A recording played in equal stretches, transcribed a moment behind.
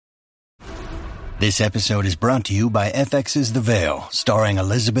This episode is brought to you by FX's The Veil, starring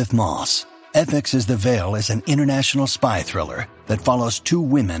Elizabeth Moss. FX's The Veil is an international spy thriller that follows two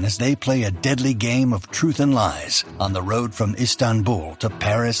women as they play a deadly game of truth and lies on the road from Istanbul to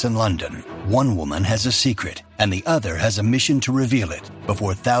Paris and London. One woman has a secret, and the other has a mission to reveal it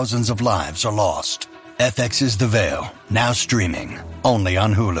before thousands of lives are lost. FX's The Veil, now streaming, only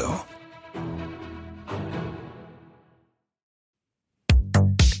on Hulu.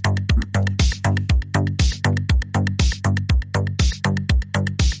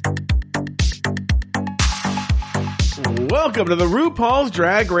 Welcome to the RuPaul's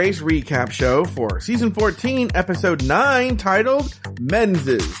Drag Race Recap Show for Season 14, Episode 9, titled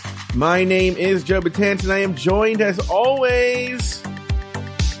Menses. My name is Joe Batant, and I am joined, as always,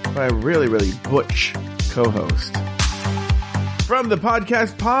 by a really butch co-host. From the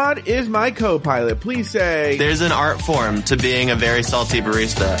podcast pod is my co-pilot. Please say... There's an art form to being a very salty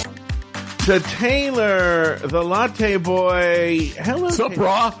barista. To Taylor, the latte boy. Hello, What's up,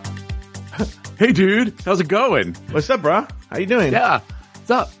 brah? Hey, dude. How's it going? What's up, brah? How you doing? Yeah.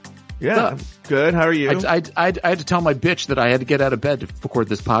 What's up? Yeah, What's up? Good. How are you? I had to tell my bitch that I had to get out of bed to record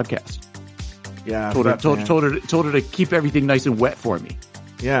this podcast. Yeah. Told her to keep everything nice and wet for me.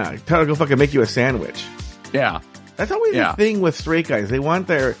 Yeah. Tell her to go fucking make you a sandwich. Yeah. That's always the thing with straight guys. They want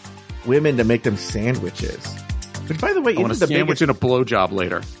their women to make them sandwiches. Which, by the way, I want a sandwich and a blowjob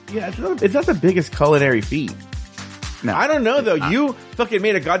later. Yeah, it's not the biggest culinary feat. No. I don't know, though. You fucking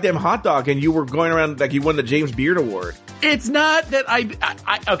made a goddamn hot dog and you were going around like you won the James Beard Award. It's not that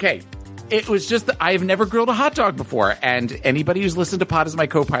okay. It was just that I've never grilled a hot dog before. And anybody who's listened to Pod as my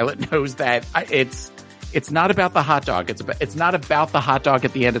co-pilot knows that it's not about the hot dog. It's not about the hot dog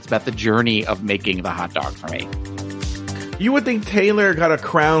at the end. It's about the journey of making the hot dog for me. You would think Taylor got a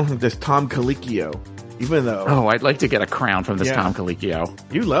crown from this Tom Colicchio. Even though... Oh, I'd like to get a crown from this Tom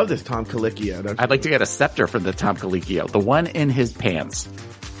Colicchio. You love this Tom Colicchio, don't you? I'd like to get a scepter from the Tom Colicchio. The one in his pants.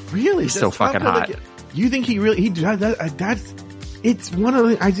 Really? He's so fucking hot. You think he does that? That's... It's one of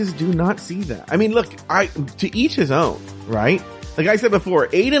the... I just do not see that. I mean, look, to each his own, right? Like I said before,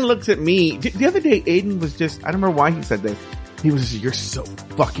 Aiden looks at me... The other day, Aiden was just... I don't remember why he said this. He was just, you're so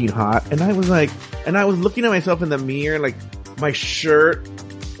fucking hot. And I was like... And I was looking at myself in the mirror, like, my shirt...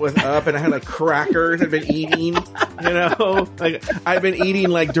 was up and I had like crackers I'd been eating, like I've been eating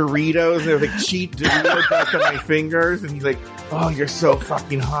like Doritos and there was like cheap Doritos back on my fingers, and he's like, oh, you're so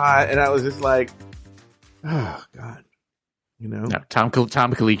fucking hot, and I was just like, oh god, No, Tom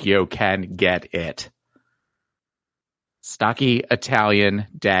Colicchio can get it. Stocky Italian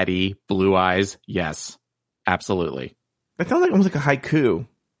daddy, blue eyes, yes, absolutely. That sounds like almost like a haiku.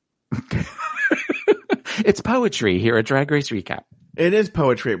 It's poetry here at Drag Race Recap. It is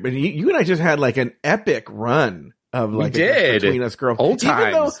poetry, but you and I just had like an epic run of like Just Between Us Girls. Old times.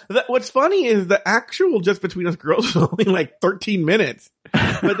 Even though what's funny is the actual Just Between Us Girls was only like 13 minutes.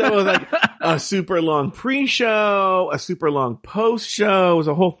 But that was like a super long pre-show, a super long post-show. It was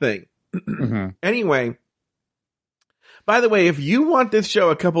a whole thing. Mm-hmm. Anyway, by the way, if you want this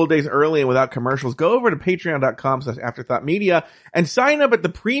show a couple of days early and without commercials, go over to patreon.com/afterthoughtmedia and sign up at the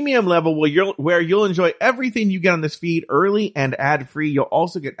premium level where you'll enjoy everything you get on this feed early and ad-free. You'll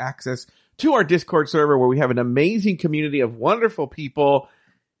also get access to our Discord server where we have an amazing community of wonderful people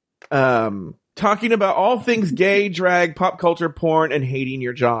talking about all things gay, drag, pop culture, porn, and hating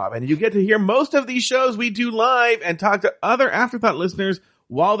your job. And you get to hear most of these shows we do live and talk to other Afterthought listeners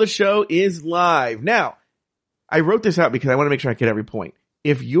while the show is live. Now, I wrote this out because I want to make sure I get every point.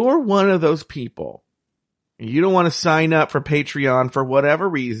 If you're one of those people, and you don't want to sign up for Patreon for whatever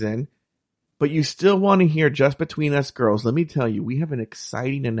reason, but you still want to hear Just Between Us Girls, let me tell you, we have an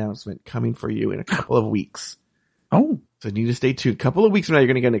exciting announcement coming for you in a couple of weeks. Oh. So you need to stay tuned. A couple of weeks from now, you're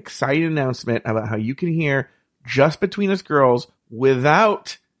going to get an exciting announcement about how you can hear Just Between Us Girls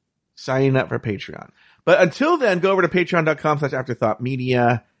without signing up for Patreon. But until then, go over to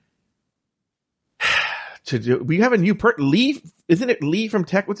patreon.com/afterthoughtmedia. We have a new Lee, isn't it Lee from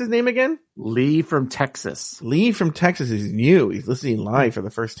Tech? What's his name again? Lee from Texas. Lee from Texas is new. He's listening live for the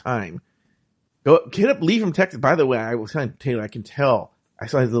first time. Go hit up Lee from Texas. By the way, I was telling Taylor, I can tell. I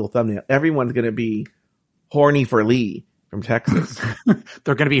saw his little thumbnail. Everyone's going to be horny for Lee from Texas.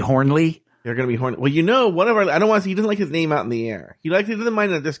 They're going to be Hornly? They're going to be horny. Well, one of our, I don't want to say, he doesn't like his name out in the air. He doesn't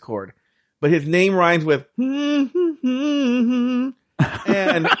mind in the Discord, but his name rhymes with and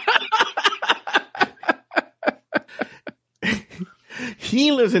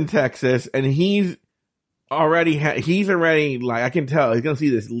he lives in Texas, and he's already like, I can tell he's going to see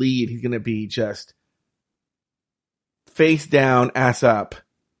this lead. He's going to be just face down, ass up.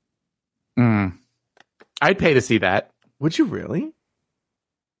 I'd pay to see that. Would you really?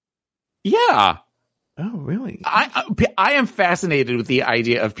 Yeah. Oh, really? I am fascinated with the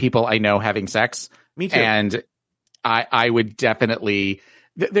idea of people I know having sex. Me too. And I would definitely,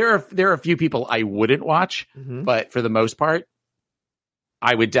 there are a few people I wouldn't watch, but for the most part,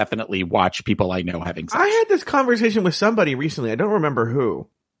 I would definitely watch people I know having sex. I had this conversation with somebody recently. I don't remember who,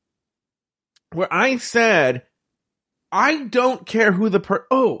 where I said, I don't care who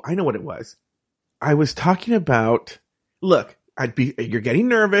I know what it was. I was talking about, look, you're getting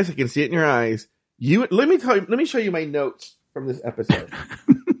nervous. I can see it in your eyes. Let me show you my notes from this episode.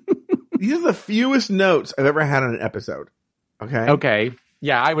 These are the fewest notes I've ever had on an episode. Okay.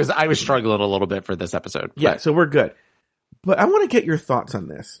 Yeah, I was struggling a little bit for this episode. Yeah, so we're good. But I want to get your thoughts on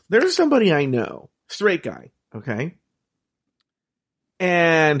this. There's somebody I know, straight guy, okay?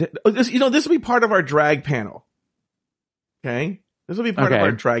 And this will be part of our drag panel. Okay? This will be part of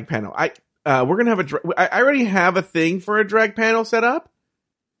our drag panel. We're going to have I already have a thing for a drag panel set up,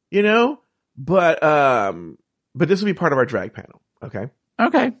 but this will be part of our drag panel. Okay.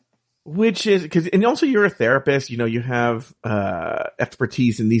 Okay. Which is and also you're a therapist, you have,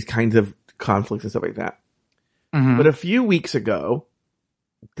 expertise in these kinds of conflicts and stuff like that. Mm-hmm. But a few weeks ago,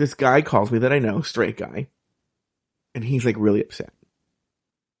 this guy calls me that I know, straight guy, and he's like really upset.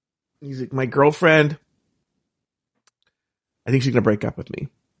 He's like, my girlfriend, I think she's going to break up with me.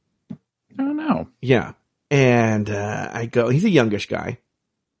 Oh, no. Yeah. And I go, he's a youngish guy.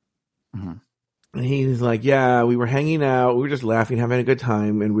 Mm-hmm. And he's like, yeah, we were hanging out. We were just laughing, having a good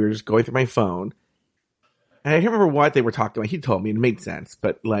time. And we were just going through my phone. And I can't remember what they were talking about. He told me it made sense.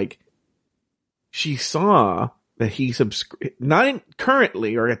 But like, she saw that he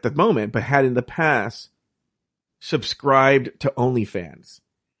currently or at the moment, but had in the past subscribed to OnlyFans.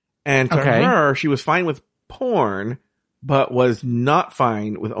 And to her, she was fine with porn, but was not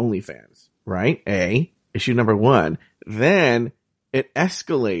fine with OnlyFans, right? Issue number one. Then it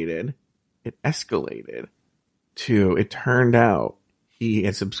escalated to, it turned out he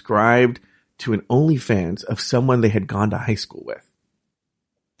had subscribed to an OnlyFans of someone they had gone to high school with.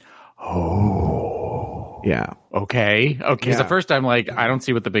 Oh. Yeah. Okay. Yeah. So first I'm like, I don't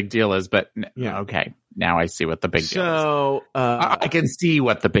see what the big deal is, but okay. Now I see what the big deal is. So, I can see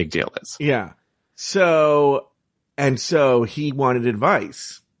what the big deal is. Yeah. So he wanted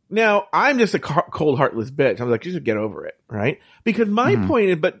advice. Now, I'm just a cold, heartless bitch. I was like, you should get over it, right? Because my point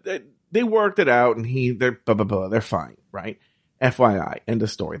is, but they worked it out, and they're blah, blah, blah. They're fine, right? FYI, end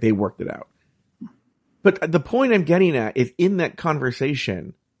of story. They worked it out. But the point I'm getting at is in that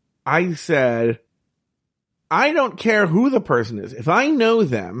conversation, I said, I don't care who the person is. If I know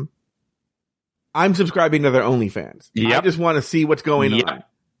them, I'm subscribing to their OnlyFans. Yep. I just want to see what's going on.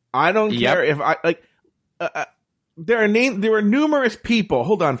 I don't care if I like. There were numerous people.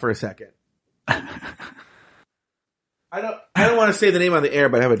 Hold on for a second. I don't want to say the name on the air,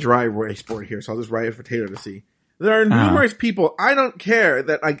 but I have a dry erase board here, so I'll just write it for Taylor to see. There are numerous people. I don't care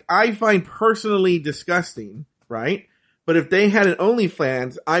that I find personally disgusting, right? But if they had an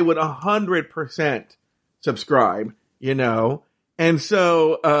OnlyFans, I would 100% subscribe. And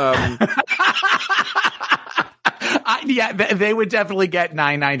so, they would definitely get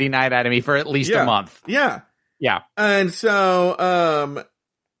 $9.99 out of me for at least a month. Yeah. Yeah. And so,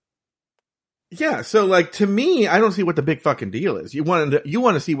 so like to me, I don't see what the big fucking deal is. You want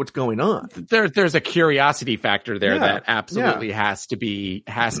to see what's going on. There's a curiosity factor there that absolutely has to be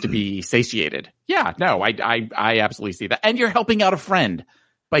satiated. Yeah, no, I absolutely see that. And you're helping out a friend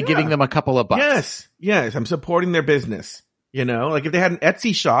by giving them a couple of bucks. Yes, I'm supporting their business. Like if they had an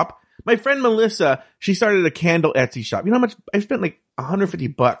Etsy shop, my friend Melissa, she started a candle Etsy shop. You know how much I spent? Like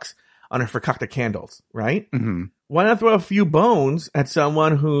 $150 on her Fakakta candles, right? Mm-hmm. Why not throw a few bones at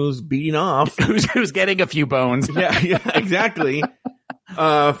someone who's beating off, who's getting a few bones? yeah, exactly.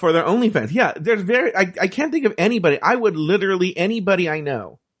 For their OnlyFans. Yeah, I can't think of anybody. I would literally anybody I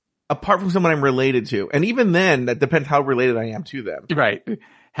know, apart from someone I'm related to, and even then, that depends how related I am to them. Right.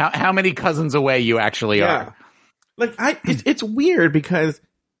 How many cousins away you actually are? Like it's weird because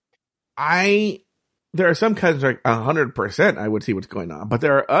there are some cousins like 100% I would see what's going on, but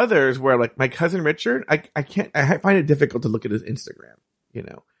there are others where like my cousin Richard, I find it difficult to look at his Instagram,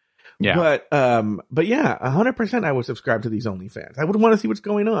 Yeah. But yeah, 100% I would subscribe to these OnlyFans. I would want to see what's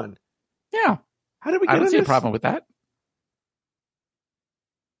going on. Yeah. How did we get I don't on see this? a problem with that.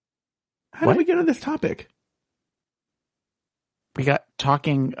 How did we get on this topic? We got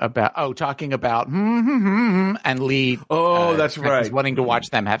talking about and Lee. Oh, that's right. Wanting to watch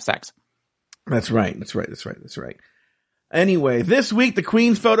them have sex. That's right. Anyway, this week the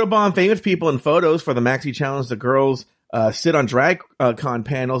Queen's photobomb famous people and photos for the Maxi Challenge. The girls sit on drag con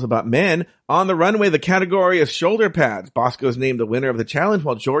panels about men. On the runway, the category is shoulder pads. Bosco's named the winner of the challenge,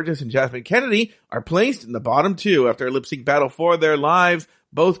 while Georges and Jasmine Kennedy are placed in the bottom two after a lip sync battle for their lives.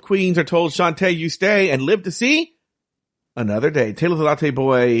 Both queens are told, Shantae, you stay and live to see another day. Taylor the Latte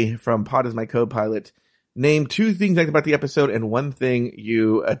Boy from Pod is my co-pilot. Name 2 things about the episode and 1 thing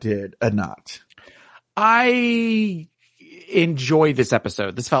you did not. I enjoy this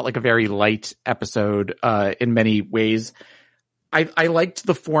episode. This felt like a very light episode in many ways. I liked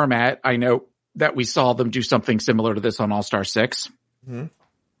the format. I know that we saw them do something similar to this on All-Star 6. Mm-hmm.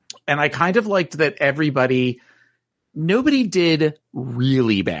 And I kind of liked that nobody did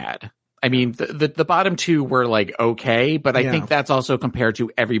really bad. I mean, the bottom 2 were like okay, but I think that's also compared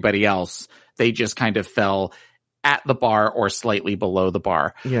to everybody else. They just kind of fell at the bar or slightly below the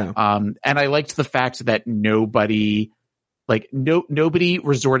bar. Yeah. And I liked the fact that nobody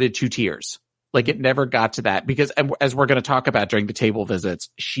resorted to tears. Like it never got to that because as we're going to talk about during the table visits,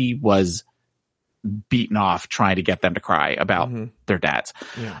 she was beaten off trying to get them to cry about their dads.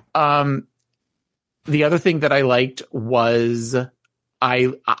 Yeah. The other thing that I liked was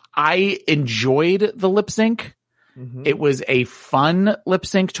I enjoyed the lip sync. Mm-hmm. It was a fun lip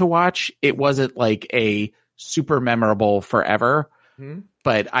sync to watch. It wasn't like a super memorable forever,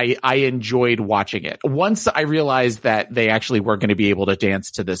 but I enjoyed watching it. Once I realized that they actually were going to be able to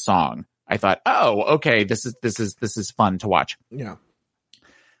dance to this song, I thought, oh, okay, this is fun to watch. Yeah.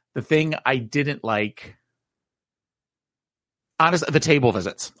 The thing I didn't like, honestly, the table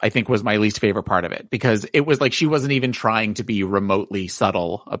visits, I think was my least favorite part of it because it was like she wasn't even trying to be remotely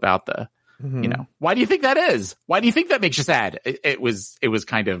subtle about the, why do you think that is? Why do you think that makes you sad? It was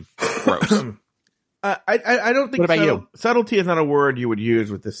kind of gross. I don't think what about you? Subtlety is not a word you would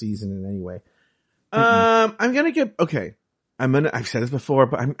use with the season in any way. I'm going to okay. I've said this before,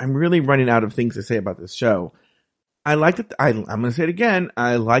 but I'm really running out of things to say about this show. I like that. I'm going to say it again.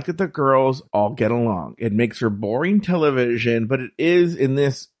 I like that the girls all get along. It makes for boring television, but it is in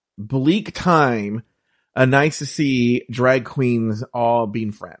this bleak time, nice to see drag queens all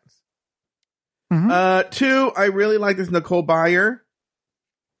being friends. 2, I really like this Nicole Byer.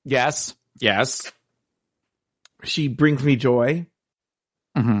 Yes. She brings me joy.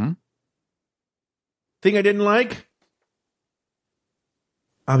 Thing I didn't like?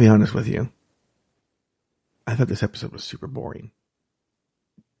 I'll be honest with you. I thought this episode was super boring.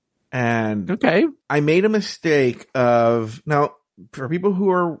 And okay, I made a mistake of, now, for people who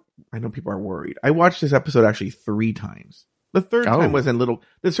are, I know people are worried. I watched this episode actually 3 times. The third time was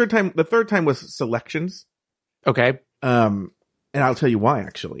the third time was selections. Okay. And I'll tell you why,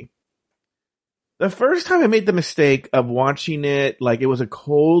 actually. The first time I made the mistake of watching it like it was a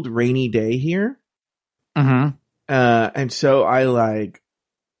cold, rainy day here. And so I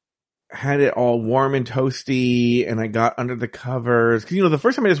had it all warm and toasty and I got under the covers. Cause the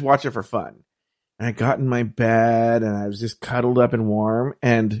first time I just watched it for fun and I got in my bed and I was just cuddled up and warm.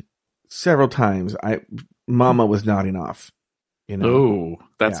 And several times Mama was nodding off, Oh,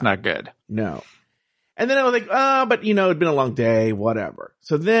 that's not good. No. And then I was like, but it'd been a long day, whatever.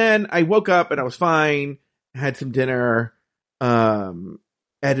 So then I woke up and I was fine, had some dinner,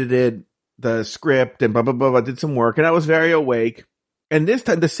 edited the script and blah, blah, blah, blah, did some work and I was very awake. And this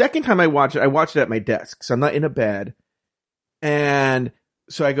time, the second time I watched it at my desk. So I'm not in a bed. And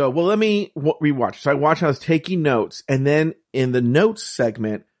so I go, well, let me rewatch. So I watched, I was taking notes. And then in the notes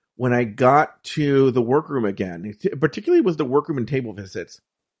segment, when I got to the workroom again, particularly was the workroom and table visits.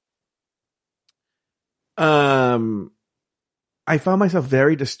 I found myself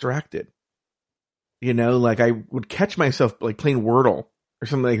very distracted. I would catch myself playing Wordle or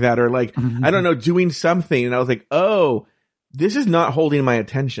something like that. Or I don't know, doing something. And I was like, oh, this is not holding my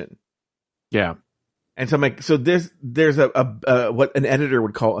attention. Yeah. And so I'm like, so there's a what an editor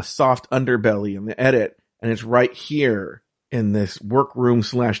would call a soft underbelly in the edit. And it's right here in this workroom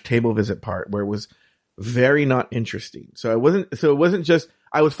 / table visit part where it was very not interesting. So it wasn't just,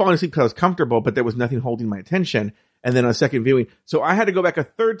 I was falling asleep because I was comfortable, but there was nothing holding my attention. And then on second viewing, so I had to go back a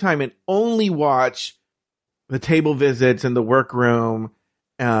third time and only watch the table visits and the workroom.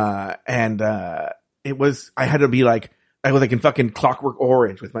 I had to be I was in fucking Clockwork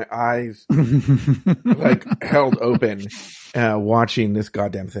Orange with my eyes held open, watching this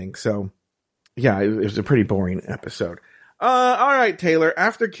goddamn thing. So yeah, it was a pretty boring episode. All right, Taylor.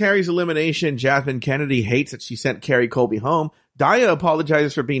 After Carrie's elimination, Jasmine Kennedy hates that she sent Carrie Colby home. Daya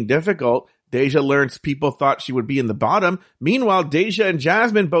apologizes for being difficult. Deja learns people thought she would be in the bottom. Meanwhile, Deja and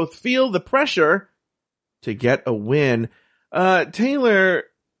Jasmine both feel the pressure to get a win. Taylor,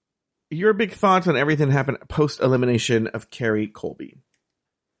 your big thoughts on everything that happened post-elimination of Carrie Colby?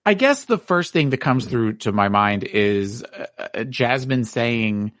 I guess the first thing that comes through to my mind is Jasmine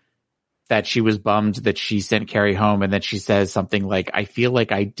saying that she was bummed that she sent Carrie home, and then she says something like, I feel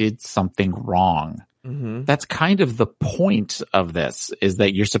like I did something wrong. Mm-hmm. That's kind of the point of this, is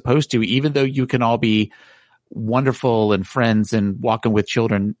that you're supposed to, even though you can all be wonderful and friends and walking with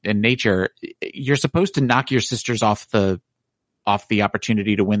children in nature, you're supposed to knock your sisters off the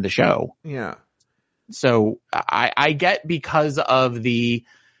opportunity to win the show. Yeah. So I get, because of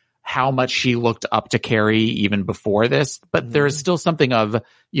how much she looked up to Carrie even before this, but there is still something of,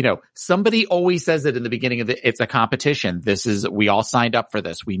 somebody always says it in the beginning of it's a competition. We all signed up for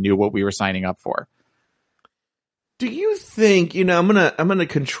this. We knew what we were signing up for. Do you think, I'm going to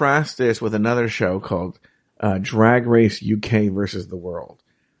contrast this with another show called Drag Race UK versus the World,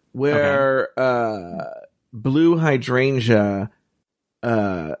 where Blue Hydrangea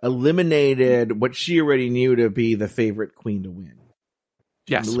eliminated what she already knew to be the favorite queen to win.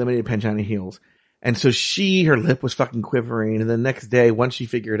 Yes. Eliminated Pangina Heels. And so her lip was fucking quivering. And the next day, once she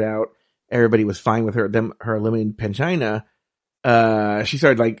figured out everybody was fine with her eliminating Pangina, she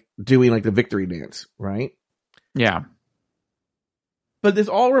started doing the victory dance, right? Yeah. But this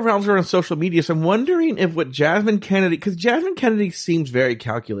all revolves around social media. So I'm wondering if what Jasmine Kennedy, because Jasmine Kennedy seems very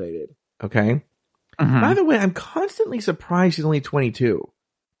calculated. Okay. Mm-hmm. By the way, I'm constantly surprised she's only 22.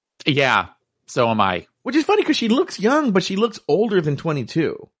 Yeah. So am I. Which is funny because she looks young, but she looks older than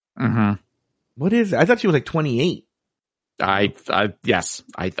 22. Mm-hmm. What is it? I thought she was 28. Yes.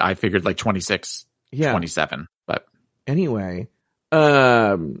 I figured 26, 27, but anyway,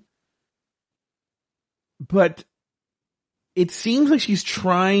 but it seems like she's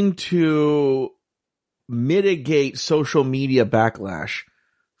trying to mitigate social media backlash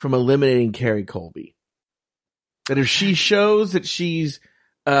from eliminating Carrie Colby. That if she shows that she's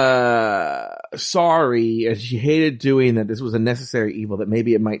sorry and she hated doing that, this was a necessary evil, that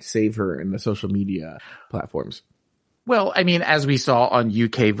maybe it might save her in the social media platforms. Well, I mean, as we saw on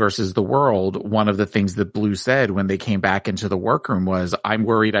UK versus the World, one of the things that Blue said when they came back into the workroom was, I'm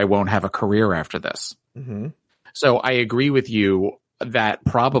worried I won't have a career after this. Mm-hmm. So I agree with you that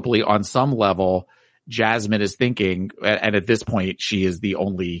probably on some level, Jasmine is thinking, and at this point, she is the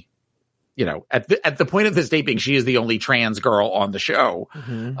only, at the point of this taping, she is the only trans girl on the show.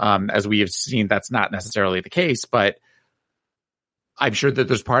 Mm-hmm. As we have seen, that's not necessarily the case, but I'm sure that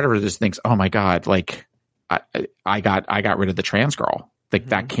there's part of her that just thinks, oh my God, I got rid of the trans girl.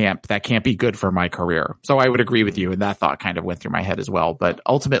 Mm-hmm. that can't be good for my career. So I would agree with you. And that thought kind of went through my head as well. But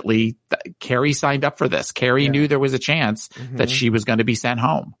ultimately, Carrie signed up for this. Carrie knew there was a chance that she was going to be sent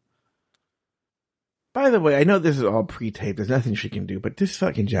home. By the way, I know this is all pre-taped. There's nothing she can do, but this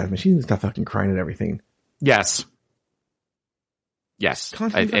fucking Jasmine, she needs to stop fucking crying at everything. Yes.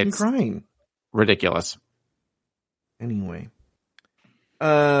 Constantly fucking crying. Ridiculous. Anyway.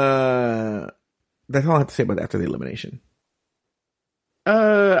 That's all I have to say about after the elimination.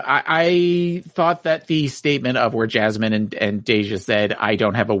 I thought that the statement of where Jasmine and Deja said, I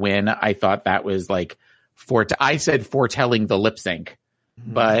don't have a win, I thought that was I said foretelling the lip sync.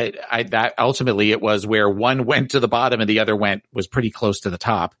 Mm-hmm. But that ultimately it was where one went to the bottom and the other was pretty close to the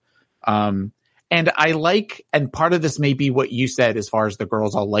top. And and part of this may be what you said as far as the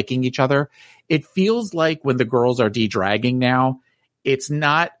girls all liking each other. It feels like when the girls are de-dragging now, it's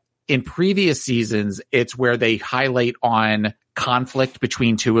not in previous seasons, it's where they highlight on conflict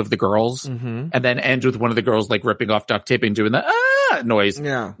between two of the girls and then end with one of the girls ripping off duct tape and doing the noise.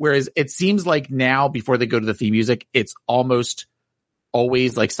 Yeah. Whereas it seems like now before they go to the theme music, it's almost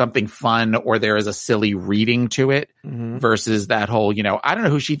always something fun or there is a silly reading to it versus that whole, I don't know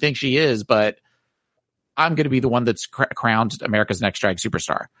who she thinks she is, but I'm going to be the one that's crowned America's Next Drag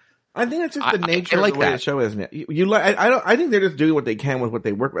Superstar. I think that's just the nature of the way the show is now. I think they're just doing what they can with what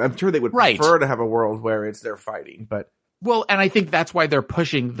they work with. I'm sure they would prefer to have a world where they're fighting, but. Well, and I think that's why they're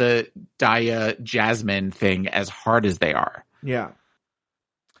pushing the Daya Jasmine thing as hard as they are. Yeah.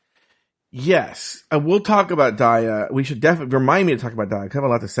 Yes. We'll talk about Daya. We should definitely remind me to talk about Daya. I have a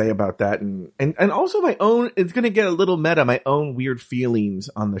lot to say about that. And also my own, it's going to get a little meta, my own weird feelings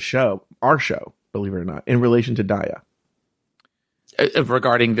on the show, our show, believe it or not, in relation to Daya.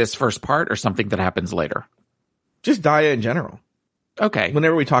 Regarding this first part or something that happens later? Just Daya in general. Okay.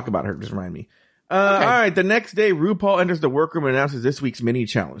 Whenever we talk about her, just remind me. Okay. All right. The next day, RuPaul enters the workroom and announces this week's mini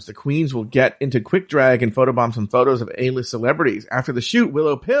challenge. The queens will get into quick drag and photobomb some photos of A-list celebrities. After the shoot,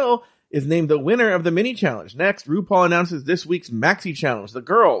 Willow Pill is named the winner of the mini challenge. Next, RuPaul announces this week's maxi challenge. The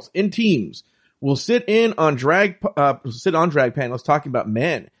girls in teams will sit on drag panels talking about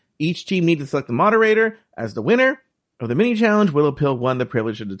men. Each team needs to select the moderator as the winner of the mini challenge. Willow Pill won the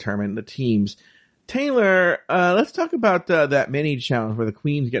privilege to determine the team's Taylor, let's talk about that mini challenge where the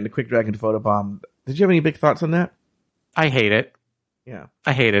queen's getting the quick dragon photobomb. Did you have any big thoughts on that? I hate it. Yeah.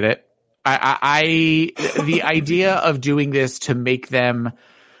 I hated it. The idea of doing this to make them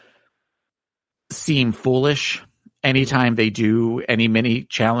seem foolish anytime they do any mini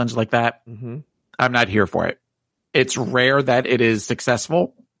challenge like that, I'm not here for it. It's rare that it is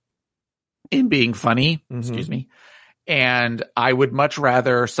successful in being funny. Excuse me. And I would much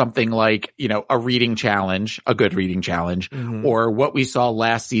rather something like, a reading challenge, a good reading challenge, or what we saw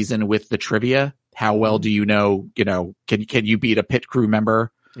last season with the trivia. How well do you know, can you beat a pit crew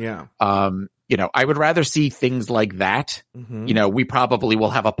member? Yeah. I would rather see things like that. We probably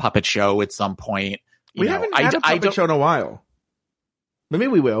will have a puppet show at some point. We haven't had a puppet show in a while. Maybe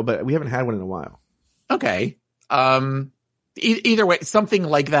we will, but we haven't had one in a while. Okay. Either way, something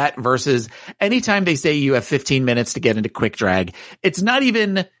like that versus anytime they say you have 15 minutes to get into quick drag, it's not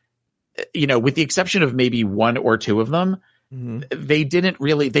even, with the exception of maybe one or two of them, they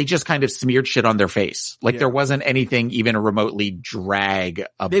just kind of smeared shit on their face. Like there wasn't anything even remotely drag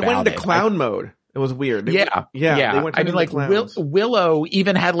about it. They went into clown mode. It was weird. They went I mean, like Willow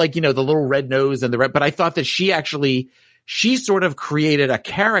even had like, the little red nose and the red, but I thought that she sort of created a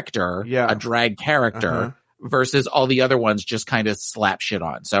character, a drag character. Versus all the other ones just kind of slap shit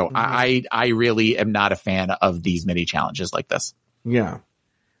on. So I really am not a fan of these mini challenges like this. Yeah.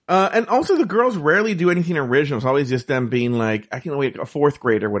 And also the girls rarely do anything original. It's always just them being like, I can like a fourth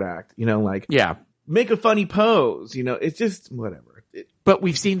grader would act, make a funny pose, it's just whatever. But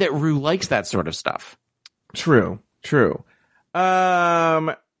we've seen that Rue likes that sort of stuff. True. The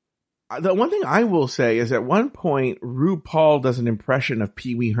one thing I will say is at one point, RuPaul does an impression of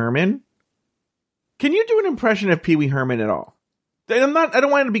Pee Wee Herman. Can you do an impression of Pee Wee Herman at all? I don't want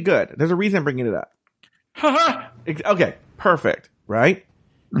it to be good. There's a reason I'm bringing it up. Okay, perfect, right?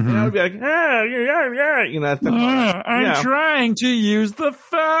 And I would be like, I'm trying to use the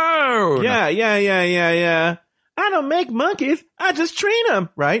phone. Yeah. I don't make monkeys. I just train them,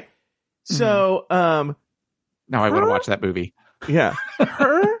 right? So, now I want to watch that movie. Yeah.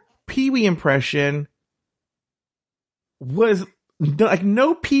 Her Pee Wee impression was like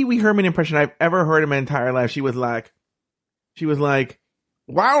no Pee Wee Herman impression I've ever heard in my entire life. She was like,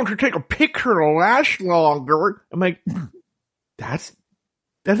 why don't you take a picture to last longer? I'm like, that's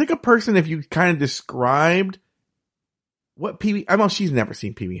like a person if you kind of described what Pee Wee, she's never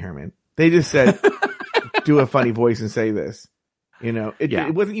seen Pee Wee Herman. They just said, do a funny voice and say this.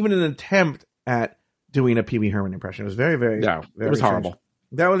 It wasn't even an attempt at doing a Pee Wee Herman impression. It was very, very, very it was strange. horrible.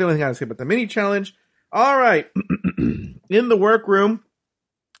 That was the only thing I had to say about the mini challenge. All right. In the workroom,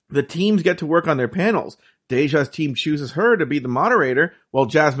 the teams get to work on their panels. Deja's team chooses her to be the moderator, while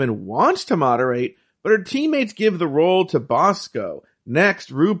Jasmine wants to moderate, but her teammates give the role to Bosco. Next,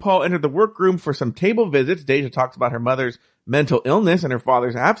 RuPaul entered the workroom for some table visits. Deja talks about her mother's mental illness and her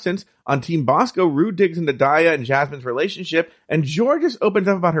father's absence. On Team Bosco, Rue digs into Daya and Jasmine's relationship, and Georges opens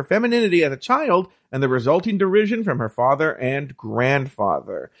up about her femininity as a child and the resulting derision from her father and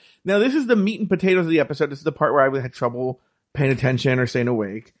grandfather. Now, this is the meat and potatoes of the episode. This is the part where I had trouble paying attention or staying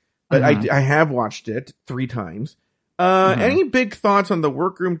awake, but I have watched it 3 times. Any big thoughts on the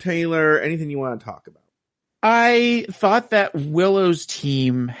workroom, Taylor? Anything you want to talk about? I thought that Willow's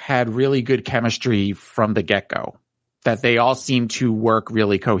team had really good chemistry from the get-go, that they all seemed to work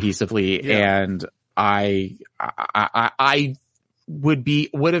really cohesively. And I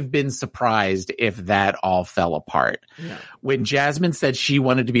would have been surprised if that all fell apart. When Jasmine said she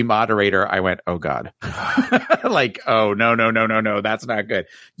wanted to be moderator, I went, oh God, like, oh no, that's not good.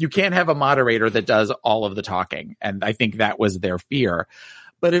 You can't have a moderator that does all of the talking. And I think that was their fear.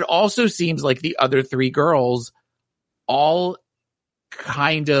 But it also seems like the other 3 girls all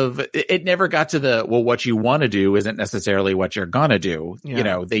kind of, it never got to the, well, what you want to do isn't necessarily what you're going to do.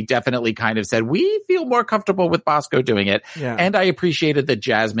 They definitely kind of said, we feel more comfortable with Bosco doing it. And I appreciated that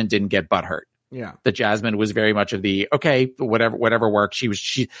Jasmine didn't get butthurt. That Jasmine was very much of the, okay, whatever worked.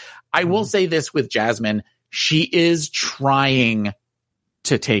 I will say this with Jasmine, she is trying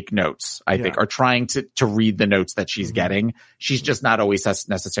to take notes, I think, or trying to read the notes that she's getting. She's just not always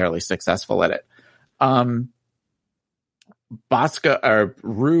necessarily successful at it. Bosco or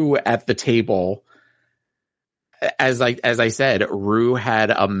Rue at the table, as I said, Rue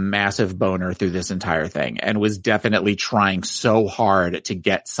had a massive boner through this entire thing and was definitely trying so hard to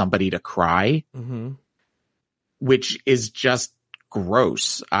get somebody to cry, which is just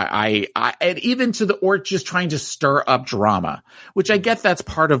gross. I and even or just trying to stir up drama, which I get that's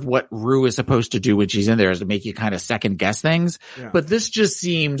part of what Rue is supposed to do when she's in there, is to make you kind of second guess things. But this just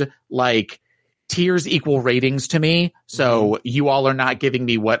seemed like tiers equal ratings to me. So you all are not giving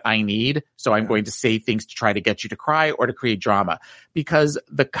me what I need. So I'm going to say things to try to get you to cry or to create drama. Because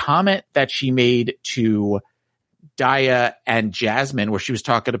the comment that she made to Daya and Jasmine, where she was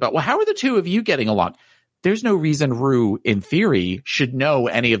talking about, well, how are the two of you getting along? There's no reason Rue, in theory, should know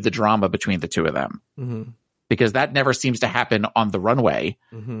any of the drama between the two of them. Because that never seems to happen on the runway.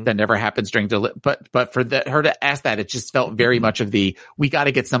 That never happens during but for her to ask that, it just felt very much of the, we got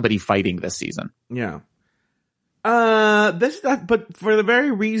to get somebody fighting this season. Yeah. But for the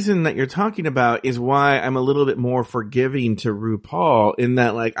very reason that you're talking about is why I'm a little bit more forgiving to RuPaul, in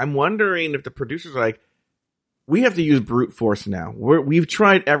that, like, I'm wondering if the producers are like, we have to use brute force now. We've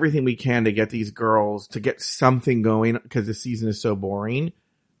tried everything we can to get these girls to get something going because the season is so boring.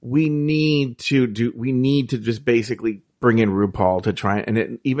 We need to just basically bring in RuPaul to try,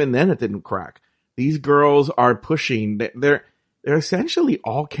 and even then it didn't crack. These girls are pushing. They're essentially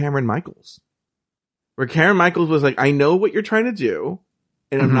all Cameron Michaels. Where Cameron Michaels was like, I know what you're trying to do,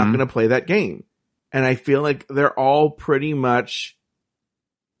 and I'm not going to play that game. And I feel like they're all pretty much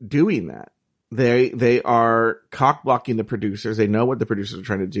doing that. They are cock blocking the producers. They know what the producers are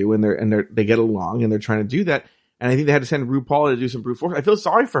trying to do, and they get along, and they're trying to do that. And I think they had to send RuPaul to do some brute force. I feel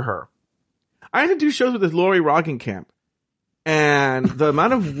sorry for her. I had to do shows with this Lori Roggenkamp, and the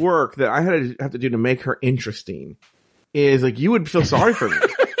amount of work that I have to do to make her interesting is like, you would feel sorry for me,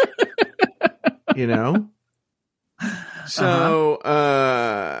 you know? So,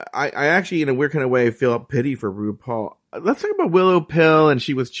 I actually, in a weird kind of way, feel pity for RuPaul. Let's talk about Willow Pill, and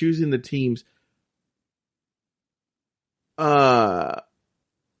she was choosing the teams.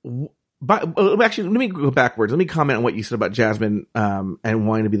 But actually, let me go backwards. Let me comment on what you said about Jasmine and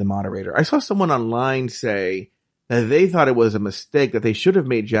wanting to be the moderator. I saw someone online say that they thought it was a mistake, that they should have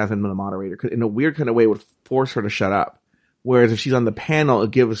made Jasmine the moderator, because in a weird kind of way it would force her to shut up. Whereas if she's on the panel,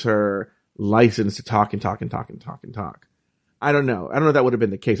 it gives her license to talk and talk and talk and talk and talk. I don't know. I don't know if that would have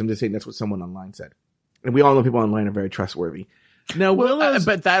been the case. I'm just saying that's what someone online said. And we all know people online are very trustworthy. Now,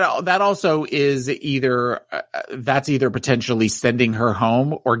 but that also is either that's either potentially sending her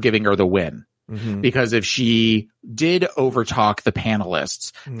home or giving her the win. Because if she did overtalk the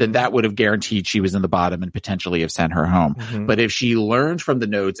panelists, then that would have guaranteed she was in the bottom and potentially have sent her home. But if she learned from the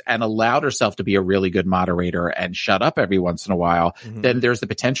notes and allowed herself to be a really good moderator and shut up every once in a while, then there's the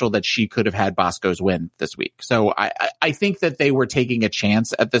potential that she could have had Bosco's win this week. So I think that they were taking a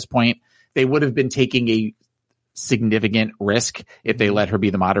chance at this point. They would have been taking a significant risk if they let her be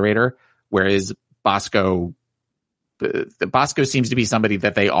the moderator, whereas Bosco seems to be somebody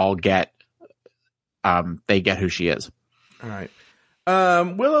that they all get. They get who she is. All right.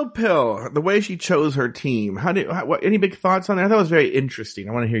 Willow Pill, the way she chose her team. Any big thoughts on it? I thought it was very interesting.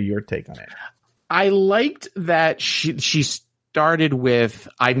 I want to hear your take on it. I liked that she started with,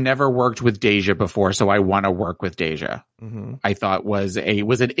 I've never worked with Deja before, so I want to work with Deja. I thought was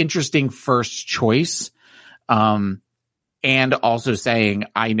an interesting first choice. And also saying,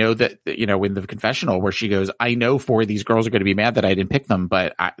 I know that, you know, in the confessional where she goes, I know 4 of these girls are going to be mad that I didn't pick them,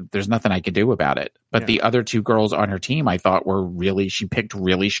 but there's nothing I can do about it. But the other 2 girls on her team, I thought she picked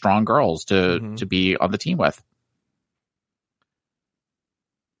really strong girls to be on the team with.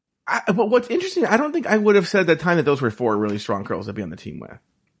 But what's interesting, I don't think I would have said at the time that those were 4 really strong girls to be on the team with.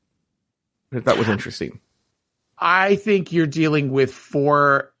 If that was interesting. I think you're dealing with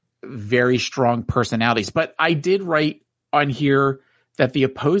 4 very strong personalities, but I did write on here that the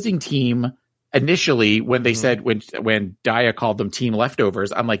opposing team initially, when they said, when Daya called them team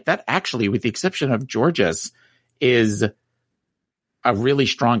leftovers, I'm like, that actually, with the exception of Georges, is a really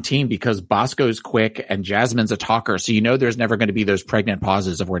strong team, because Bosco's quick and Jasmine's a talker. So, you know, there's never going to be those pregnant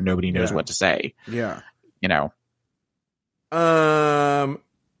pauses of where nobody knows what to say. Yeah. You know,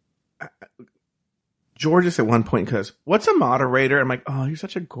 Georges at one point goes, what's a moderator? I'm like, oh, you're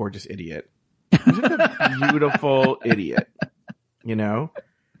such a gorgeous idiot. You're such a beautiful idiot. You know?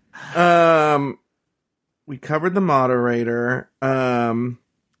 We covered the moderator. I want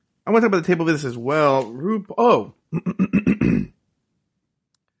to talk about the table of this as well.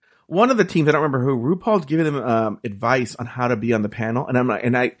 One of the teams, I don't remember who, RuPaul's giving them advice on how to be on the panel.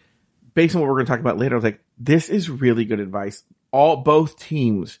 And I based on what we're going to talk about later, I was like, this is really good advice. Both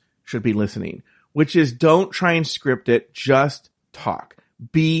teams should be listening. Which is, don't try and script it, just talk.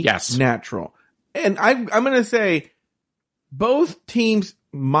 Be natural. And I'm going to say both teams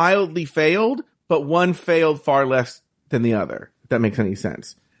mildly failed, but one failed far less than the other, if that makes any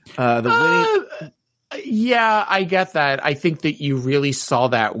sense. Yeah, I get that. I think that you really saw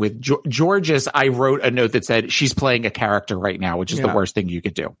that with Georges. I wrote a note that said she's playing a character right now, which is the worst thing you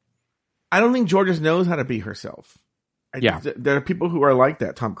could do. I don't think Georges knows how to be herself. There are people who are like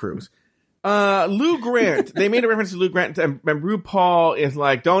that, Tom Cruise. Lou Grant. They made a reference to Lou Grant, and RuPaul is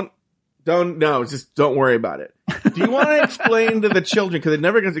like, don't worry about it. Do you want to explain to the children, because it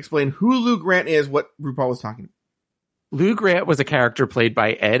never gets explained, who Lou Grant is, what RuPaul was talking about? Lou Grant was a character played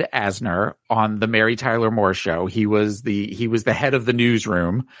by Ed Asner on the Mary Tyler Moore Show. He was the head of the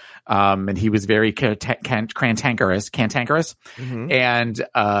newsroom, and he was very cantankerous, and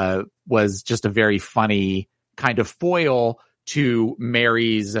was just a very funny kind of foil to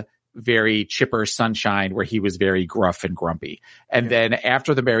Mary's very chipper Sunshine, where he was very gruff and grumpy. And then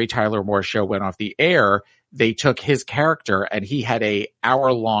after the Mary Tyler Moore Show went off the air, they took his character, and he had a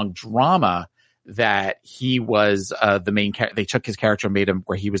hour-long drama that he was the main character. They took his character and made him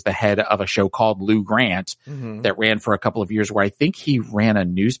where he was the head of a show called Lou Grant that ran for a couple of years, where I think he ran a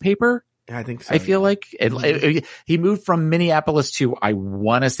newspaper. Yeah, I think so. I feel like he moved from Minneapolis to, I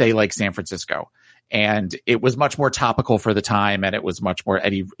want to say, like San Francisco. And it was much more topical for the time, and it was much more,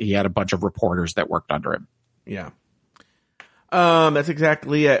 and he had a bunch of reporters that worked under him. Yeah. That's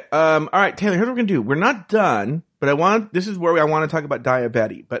exactly it. All right, Taylor, here's what we're going to do. We're not done, but this is where I want to talk about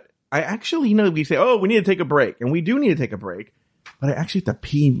Diabetes. But I actually, we say, we need to take a break, and we do need to take a break, but I actually have to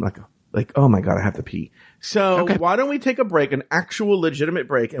pee like, oh my God, I have to pee. So Why don't we take a break, an actual legitimate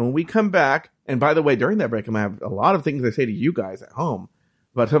break, and when we come back, and by the way, during that break, I'm going to have a lot of things I say to you guys at home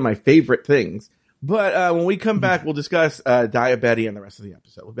about some of my favorite things. But when we come back, we'll discuss Diabetes and the rest of the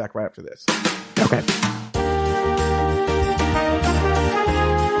episode. We'll be back right after this. Okay.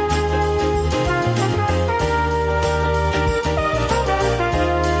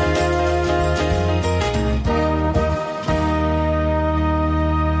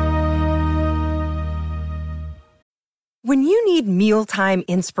 When you need mealtime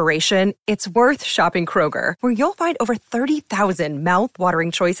inspiration, it's worth shopping Kroger, where you'll find over 30,000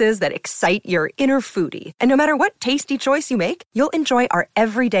 mouth-watering choices that excite your inner foodie. And no matter what tasty choice you make, you'll enjoy our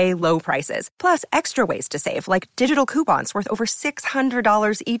everyday low prices, plus extra ways to save, like digital coupons worth over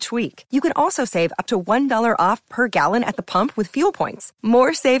 $600 each week. You can also save up to $1 off per gallon at the pump with fuel points.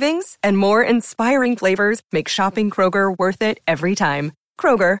 More savings and more inspiring flavors make shopping Kroger worth it every time.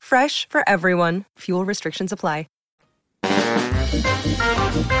 Kroger, fresh for everyone. Fuel restrictions apply.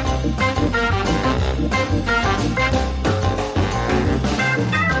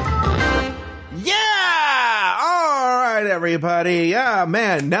 Yeah! All right, everybody. Yeah,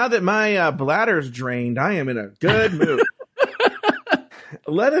 man, now that my bladder's drained, I am in a good mood.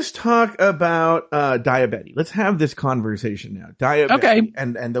 Let us talk about Diabetes. Let's have this conversation now. Diabetes. Okay.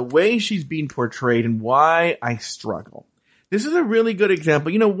 And the way she's being portrayed and why I struggle. This is a really good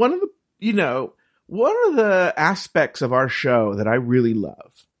example. One of the aspects of our show that I really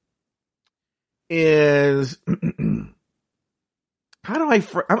love is I'm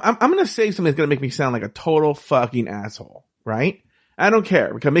going to say something that's going to make me sound like a total fucking asshole, right? I don't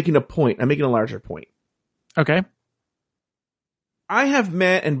care because I'm making a point. I'm making a larger point. Okay. I have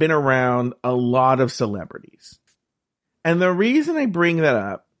met and been around a lot of celebrities. And the reason I bring that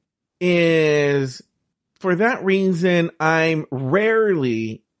up is for that reason, I'm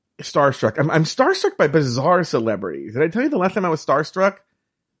rarely starstruck. I'm starstruck by bizarre celebrities. Did I tell you the last time I was starstruck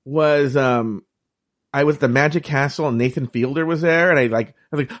was I was at the Magic Castle and Nathan Fielder was there, and I was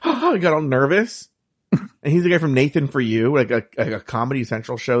like, I got all nervous. And he's the guy from Nathan For You, like a Comedy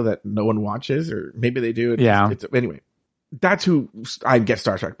Central show that no one watches, or maybe they do. Anyway, that's who I get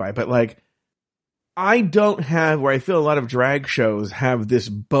starstruck by. But I don't have, where I feel a lot of drag shows have this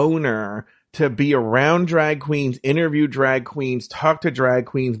boner to be around drag queens, interview drag queens, talk to drag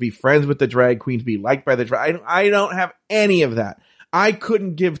queens, be friends with the drag queens, be liked by the drag. I don't have any of that. I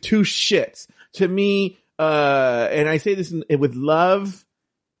couldn't give two shits. To me, and I say this with love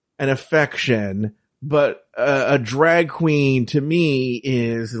and affection, but a drag queen to me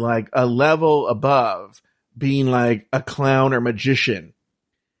is like a level above being like a clown or magician.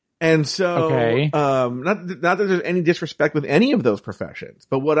 And so, not that there's any disrespect with any of those professions,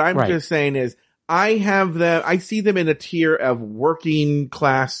 but what I'm just saying is I see them in a tier of working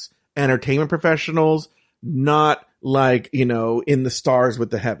class entertainment professionals, not like, in the stars with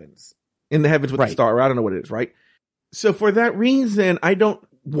the heavens, in the heavens with the star. I don't know what it is, right? So for that reason, I don't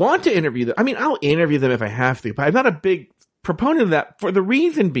want to interview them. I mean, I'll interview them if I have to, but I'm not a big proponent of that, for the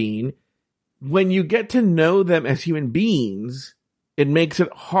reason being, when you get to know them as human beings, it makes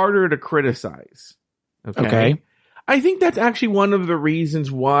it harder to criticize. Okay. I think that's actually one of the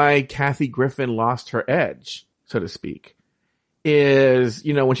reasons why Kathy Griffin lost her edge, so to speak, is,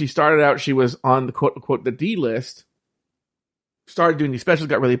 when she started out, she was on the quote unquote, the D list, started doing these specials,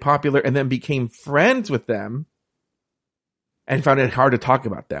 got really popular, and then became friends with them and found it hard to talk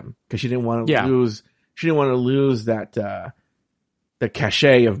about them because she didn't want to lose that, the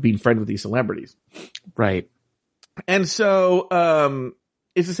cachet of being friends with these celebrities. Right. And so,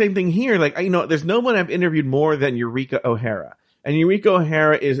 it's the same thing here. Like, there's no one I've interviewed more than Eureka O'Hara. And Eureka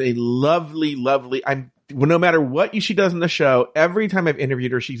O'Hara is a lovely, no matter what she does in the show, every time I've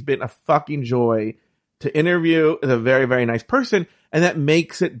interviewed her, she's been a fucking joy to interview. Is a very, very nice person. And that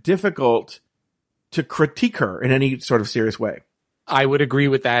makes it difficult to critique her in any sort of serious way. I would agree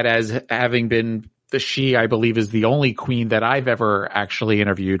with that, as having been I believe, is the only queen that I've ever actually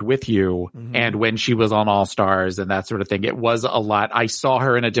interviewed with you. Mm-hmm. And when she was on All Stars and that sort of thing, it was a lot. I saw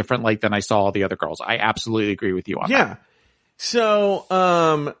her in a different light than I saw all the other girls. I absolutely agree with you on that. Yeah. So,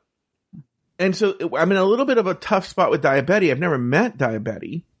 and so I'm in a little bit of a tough spot with Diabetti. I've never met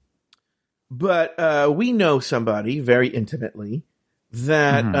Diabetti, but we know somebody very intimately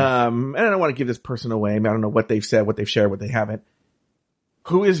that, and I don't want to give this person away. I don't know what they've said, what they've shared, what they haven't,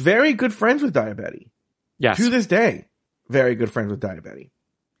 who is very good friends with Diabetti. Yes. To this day, very good friends with Diabetti.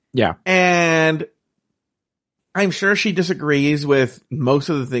 Yeah. And I'm sure she disagrees with most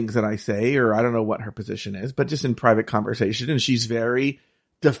of the things that I say, or I don't know what her position is, but just in private conversation. And she's very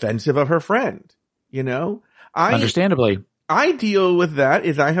defensive of her friend, Understandably. I deal with that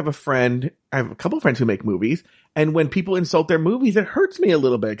is I have a couple of friends who make movies. And when people insult their movies, it hurts me a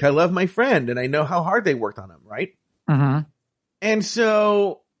little bit. 'Cause I love my friend and I know how hard they worked on them. Right. Mm-hmm. And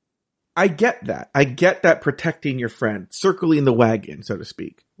so I get that. I get that protecting your friend, circling the wagon, so to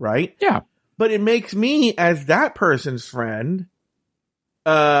speak. Right. Yeah. But it makes me, as that person's friend,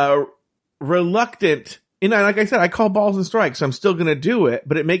 reluctant. And like I said, I call balls and strikes, so I'm still going to do it.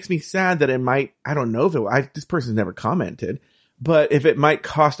 But it makes me sad that it might, I don't know if this person's never commented, but if it might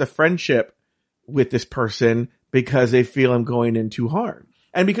cost a friendship with this person because they feel I'm going in too hard.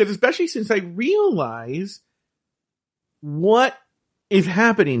 And because especially since I realize what is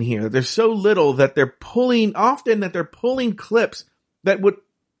happening here, there's so little that they're pulling clips that would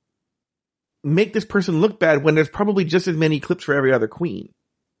make this person look bad when there's probably just as many clips for every other queen,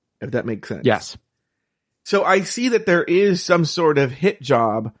 if that makes sense. Yes. So I see that there is some sort of hit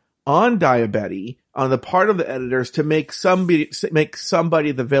job on Diabetti on the part of the editors to make somebody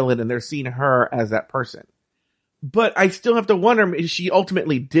the villain, and they're seeing her as that person. But I still have to wonder if she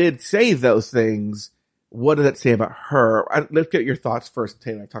ultimately did say those things. What does that say about her? Let's get your thoughts first,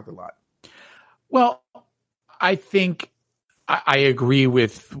 Taylor. I talked a lot. Well, I think I agree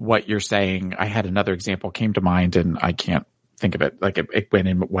with what you're saying. I had another example came to mind and I can't think of it. Like it went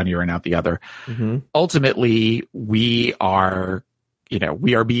in one ear and out the other. Mm-hmm. Ultimately, we are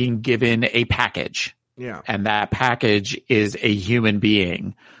being given a package. Yeah. And that package is a human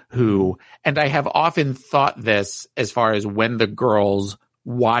being who, and I have often thought this as far as when the girls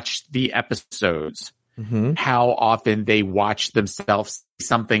watch the episodes, mm-hmm. how often they watch themselves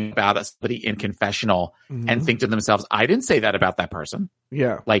something about somebody in confessional mm-hmm. and think to themselves, I didn't say that about that person.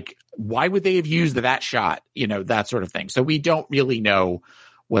 Yeah. Like, why would they have used that shot? That sort of thing. So we don't really know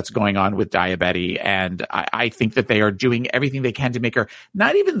what's going on with Diabetti. And I think that they are doing everything they can to make her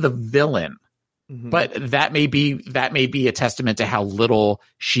not even the villain, mm-hmm. but that may be a testament to how little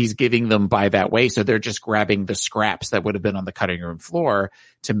she's giving them by that way. So they're just grabbing the scraps that would have been on the cutting room floor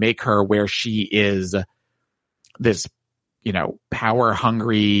to make her where she is this, power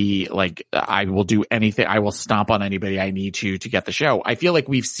hungry, like I will do anything. I will stomp on anybody I need to get the show. I feel like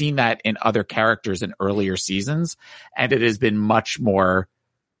we've seen that in other characters in earlier seasons, and it has been much more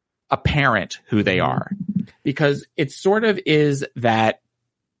apparent who they are, because it sort of is that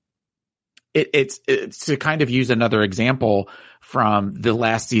it's to kind of use another example from the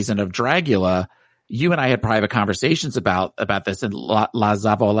last season of Dragula. You and I had private conversations about this in La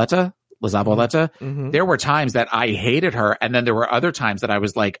Zavoletta. Mm-hmm. There were times that I hated her, and then there were other times that I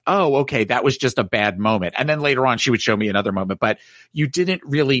was like, oh, okay, that was just a bad moment. And then later on, she would show me another moment, but you didn't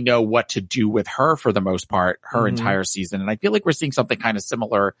really know what to do with her for the most part, her mm-hmm. entire season. And I feel like we're seeing something kind of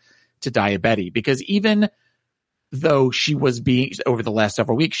similar to Diabetti, because even though she was being, over the last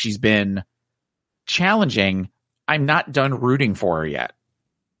several weeks, she's been challenging, I'm not done rooting for her yet.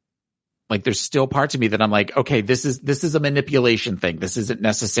 Like, there's still parts of me that I'm like, okay, this is a manipulation thing. This isn't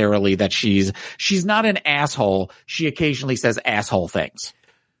necessarily that she's not an asshole. She occasionally says asshole things.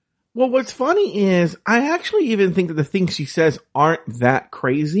 Well, what's funny is I actually even think that the things she says aren't that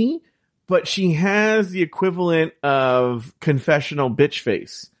crazy, but she has the equivalent of confessional bitch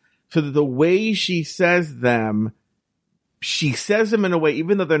face. So that the way she says them in a way,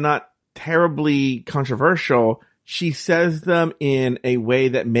 even though they're not terribly controversial, she says them in a way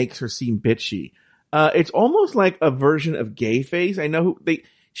that makes her seem bitchy. It's almost like a version of gay face. I know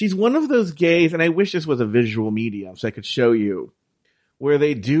she's one of those gays, and I wish this was a visual medium so I could show you, where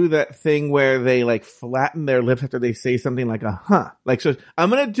they do that thing where they like flatten their lips after they say something like a huh. Like, so I'm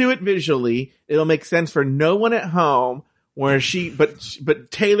going to do it visually. It'll make sense for no one at home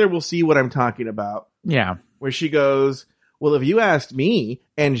but Taylor will see what I'm talking about. Yeah. Where she goes, well, if you asked me,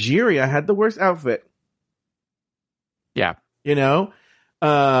 Angeria had the worst outfit. Yeah. You know?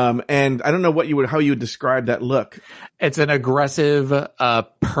 And I don't know how you would describe that look. It's an aggressive,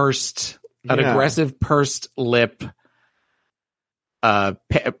 pursed lip,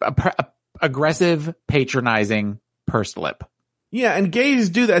 aggressive, patronizing pursed lip. Yeah, and gays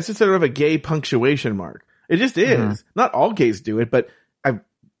do that. It's just sort of a gay punctuation mark. It just is. Mm-hmm. Not all gays do it, but I've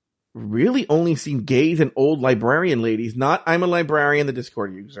really only seen gays and old librarian ladies. Not I'm a librarian, the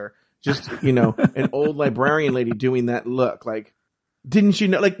Discord user. Just, an old librarian lady doing that look. Like, didn't you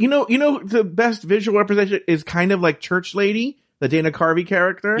know? Like, the best visual representation is kind of like Church Lady, the Dana Carvey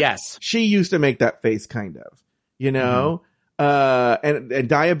character. Yes. She used to make that face kind of, Mm-hmm. And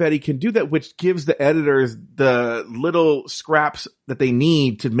Diabetti can do that, which gives the editors the little scraps that they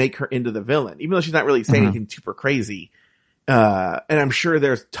need to make her into the villain, even though she's not really saying anything super crazy. And I'm sure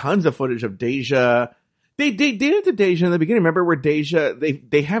there's tons of footage of Deja. They did it to Deja in the beginning. Remember where Deja,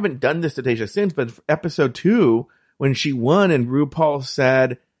 they haven't done this to Deja since, but episode 2, when she won and RuPaul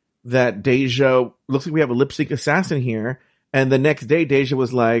said that Deja, looks like we have a lip sync assassin here. And the next day Deja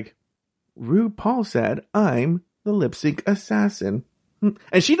was like, RuPaul said, I'm the lip sync assassin.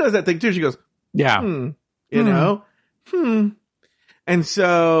 And she does that thing too. She goes, yeah, And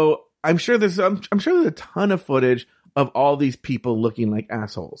so I'm sure there's a ton of footage of all these people looking like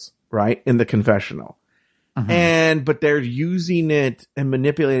assholes, right? In the confessional. But they're using it and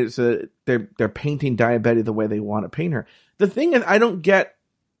manipulating it so they're painting Diabetti the way they want to paint her. The thing is, I don't get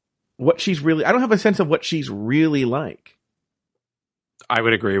I don't have a sense of what she's really like. I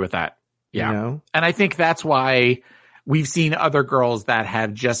would agree with that. Yeah. And I think that's why we've seen other girls that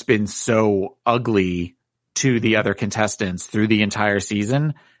have just been so ugly to the other contestants through the entire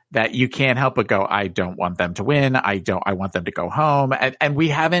season that you can't help but go, I don't want them to win. I want them to go home. And we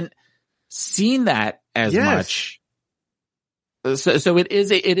haven't seen that as much. So it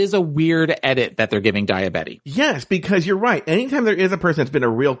is a weird edit that they're giving Diabetti. Yes, because you're right. Anytime there is a person that's been a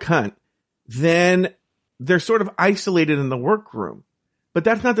real cunt, then they're sort of isolated in the workroom. But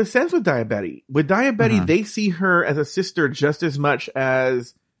that's not the sense with Diabetti. With Diabetti, they see her as a sister just as much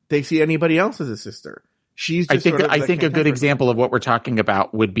as they see anybody else as a sister. She's just I think a good example of what we're talking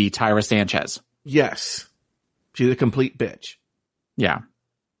about would be Tyra Sanchez. Yes. She's a complete bitch. Yeah.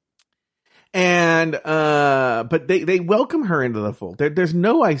 And, but they welcome her into the fold. There's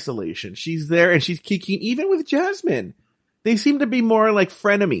no isolation. She's there and she's kicking, even with Jasmine. They seem to be more like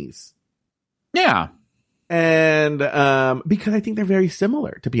frenemies. Yeah. And, because I think they're very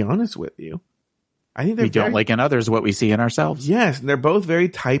similar, to be honest with you. I think we don't like in others what we see in ourselves. Yes. And they're both very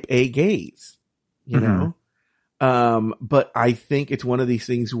type A gays, you know? But I think it's one of these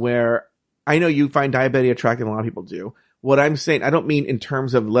things where I know you find Diabetti attractive, a lot of people do. What I'm saying, I don't mean in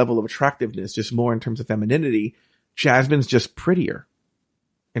terms of level of attractiveness, just more in terms of femininity. Jasmine's just prettier.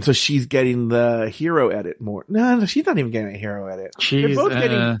 And so she's getting the hero edit more. No, she's not even getting a hero edit.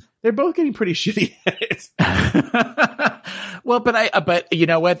 They're both getting pretty shitty edits. Well, but you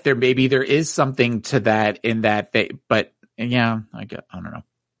know what? There is something to that in that I don't know.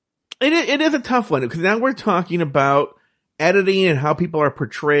 It is a tough one because now we're talking about editing and how people are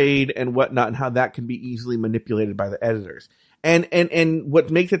portrayed and whatnot and how that can be easily manipulated by the editors. And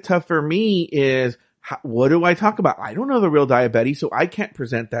what makes it tough for me is what do I talk about? I don't know the real Diabetti, so I can't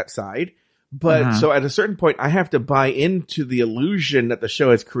present that side. But so at a certain point, I have to buy into the illusion that the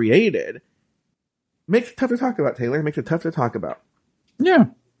show has created. Makes it tough to talk about, Taylor. Makes it tough to talk about. Yeah.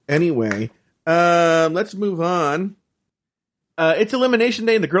 Anyway, let's move on. It's Elimination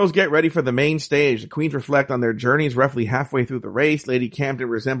Day and the girls get ready for the main stage. The queens reflect on their journeys roughly halfway through the race. Lady Camden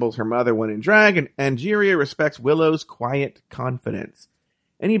resembles her mother when in drag, and Angeria respects Willow's quiet confidence.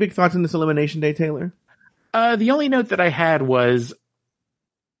 Any big thoughts on this Elimination Day, Taylor? The only note that I had was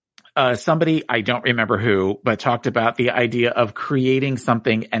somebody, I don't remember who, but talked about the idea of creating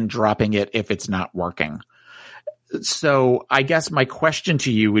something and dropping it if it's not working. So I guess my question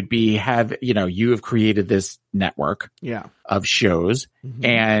to you would be, you have created this network of shows,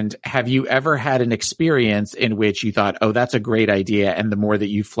 and have you ever had an experience in which you thought, oh, that's a great idea, and the more that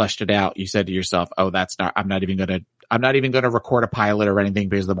you fleshed it out, you said to yourself, oh, I'm not even going to record a pilot or anything,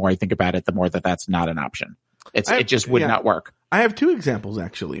 because the more I think about it, the more that's not an option. It just would not work. I have two examples,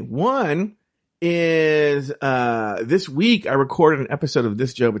 actually. One is this week I recorded an episode of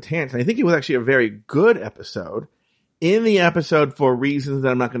This Joe Batanz, and I think it was actually a very good episode. In the episode, for reasons that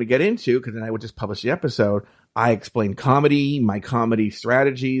I'm not going to get into, because then I would just publish the episode, I explain comedy, my comedy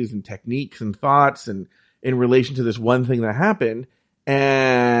strategies and techniques and thoughts and in relation to this one thing that happened,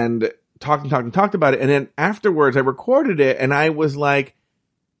 and talked about it. And then afterwards I recorded it and I was like,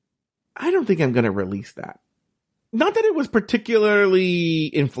 I don't think I'm going to release that. Not that it was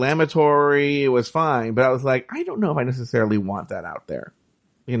particularly inflammatory. It was fine, but I was like, I don't know if I necessarily want that out there,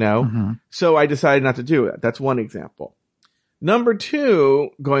 you know? Mm-hmm. So I decided not to do it. That's one example. Number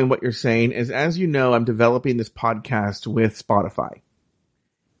two, going what you're saying is, as you know, I'm developing this podcast with Spotify.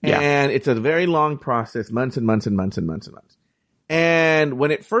 Yeah. And it's a very long process, months and months and months and months and months. And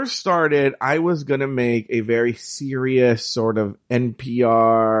when it first started, I was going to make a very serious sort of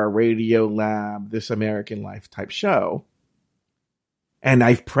NPR, Radio Lab, This American Life type show. And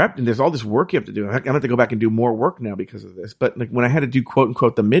I've prepped, and there's all this work you have to do. I'm going to have to go back and do more work now because of this. But like when I had to do quote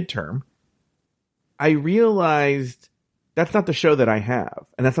unquote the midterm, I realized that's not the show that I have.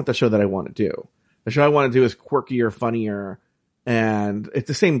 And that's not the show that I want to do. The show I want to do is quirkier, funnier, and it's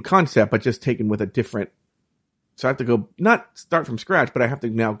the same concept, but just taken with a different. So I have to go, not start from scratch, but I have to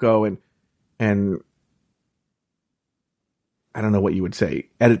now go and I don't know what you would say,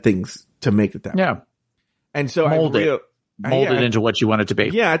 edit things to make it that way. And so mold it into what you want it to be.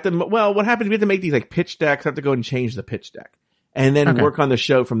 Yeah. What happens? We have to make these like pitch decks. I have to go and change the pitch deck and then work on the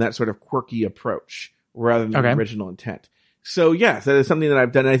show from that sort of quirky approach rather than the original intent. So yes, that is something that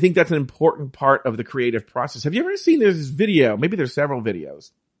I've done. And I think that's an important part of the creative process. Have you ever seen this video? Maybe there's several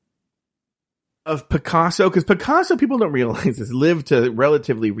videos of Picasso, because Picasso, people don't realize this, lived to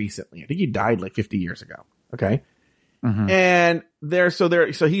relatively recently. I think he died like 50 years ago. Okay. Mm-hmm. And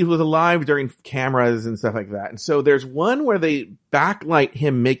so he was alive during cameras and stuff like that. And so there's one where they backlight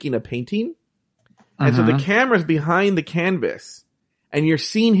him making a painting. And so the camera's behind the canvas and you're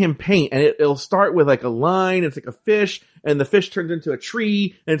seeing him paint, and it'll start with like a line. It's like a fish, and the fish turns into a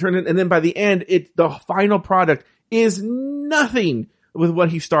tree and then by the end, the final product is nothing with what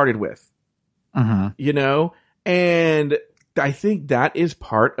he started with. You know, and I think that is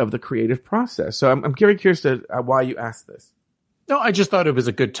part of the creative process. So I'm very curious to why you asked this. No, I just thought it was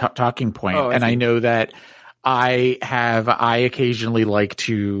a good talking point. And I know that I occasionally like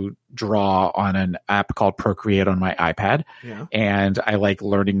to draw on an app called Procreate on my iPad. Yeah. And I like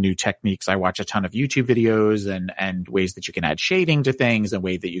learning new techniques. I watch a ton of YouTube videos and ways that you can add shading to things and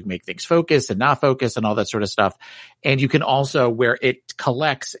ways that you can make things focus and not focus and all that sort of stuff. And you can also, where it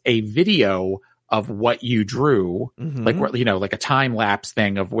collects a video of what you drew, like, you know, like a time lapse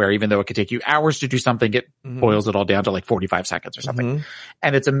thing of where even though it could take you hours to do something, it boils it all down to like 45 seconds or something.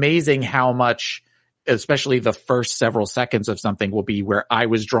 And it's amazing how much, especially the first several seconds of something will be where I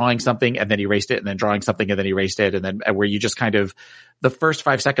was drawing something and then erased it and then drawing something and then erased it. And then where you just kind of, the first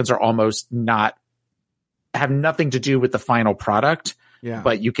 5 seconds are almost have nothing to do with the final product. Yeah.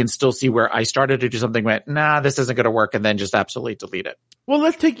 But you can still see where I started to do something, went, nah, this isn't going to work, and then just absolutely delete it. Well,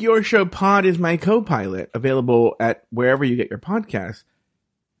 let's take your show, Pod is My Co-Pilot, available at wherever you get your podcasts.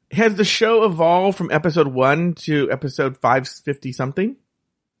 Has the show evolved from episode 1 to episode 550 something?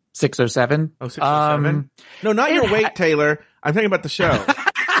 607? Oh, 607? No, not your weight, Taylor. I'm talking about the show.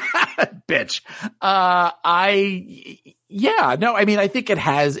 Bitch. I mean, I think it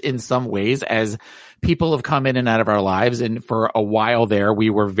has in some ways, as people have come in and out of our lives. And for a while there, we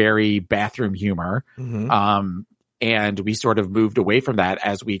were very bathroom humor. And we sort of moved away from that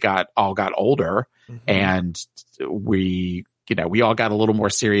as we all got older, and we all got a little more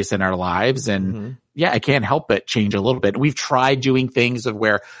serious in our lives. And I can't help but change a little bit. We've tried doing things of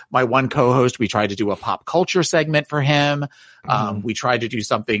where my one co-host, we tried to do a pop culture segment for him. We tried to do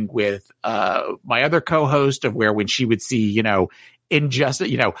something with, my other co-host of where when she would see,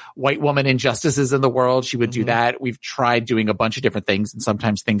 white woman injustices in the world, she would do that. We've tried doing a bunch of different things, and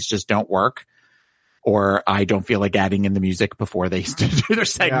sometimes things just don't work. Or I don't feel like adding in the music before they do their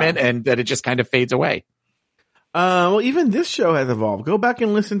segment, and that it just kind of fades away. Well, even this show has evolved. Go back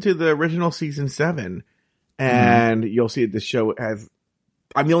and listen to the original season 7, and you'll see that this show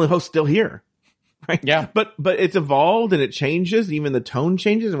I'm the only host still here. Right? Yeah. But it's evolved and it changes. Even the tone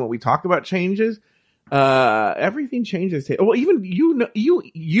changes and what we talk about changes. Everything changes. Well, even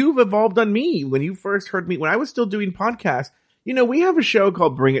you've evolved on me when you first heard me, when I was still doing podcasts. We have a show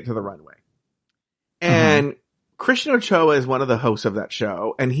called Bring It to the Runway. And Christian Ochoa is one of the hosts of that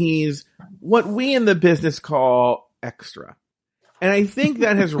show, and he's what we in the business call extra. And I think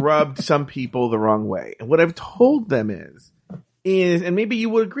that has rubbed some people the wrong way. And what I've told them is, and maybe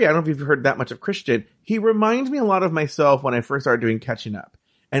you would agree, I don't know if you've heard that much of Christian, he reminds me a lot of myself when I first started doing Catching Up.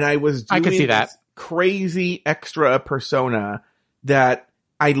 And I was doing this crazy extra persona that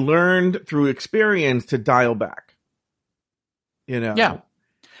I learned through experience to dial back. Yeah.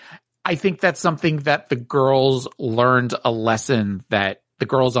 I think that's something that the girls learned a lesson that the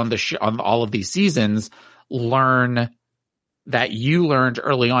girls on on all of these seasons learn that you learned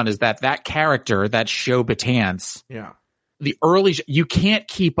early on is that character, that show Batance, the early, you can't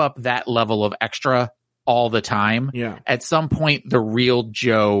keep up that level of extra all the time. Yeah. At some point, the real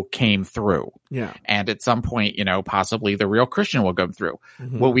Joe came through. Yeah. And at some point, possibly the real Christian will come through.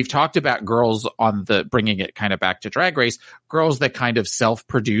 Mm-hmm. Well, we've talked about girls bringing it kind of back to Drag Race, girls that kind of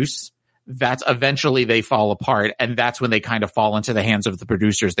self-produce, that's eventually they fall apart. And that's when they kind of fall into the hands of the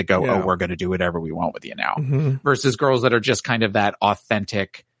producers that go, oh, we're going to do whatever we want with you now. Mm-hmm. Versus girls that are just kind of that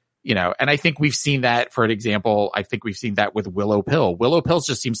authentic, and I think we've seen that, for an example, I think we've seen that with Willow Pill. Willow Pill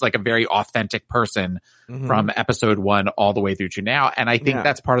just seems like a very authentic person from episode 1 all the way through to now. And I think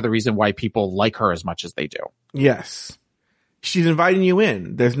that's part of the reason why people like her as much as they do. Yes. She's inviting you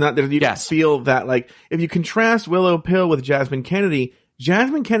in. You don't feel that, like, if you contrast Willow Pill with Jasmine Kennedy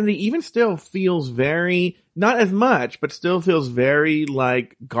even still feels very, not as much, but still feels very,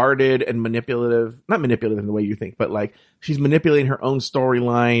 like, guarded and manipulative. Not manipulative in the way you think, but, like, she's manipulating her own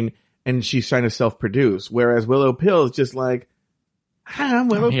storyline and she's trying to self-produce. Whereas Willow Pill is just like, hi, I'm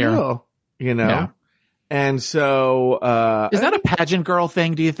Willow Pill, Yeah. And so, is that a pageant girl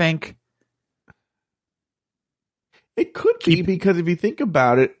thing, do you think? It could be, because if you think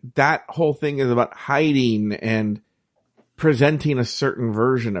about it, that whole thing is about hiding and presenting a certain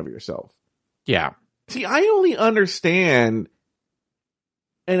version of yourself. Yeah. See, I only understand,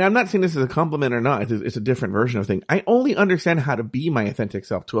 and I'm not saying this is a compliment or not, it's a different version of thing. I only understand how to be my authentic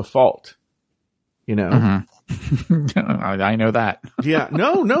self to a fault. Mm-hmm. I know that. Yeah.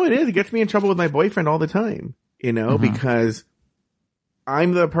 No, it is. It gets me in trouble with my boyfriend all the time, because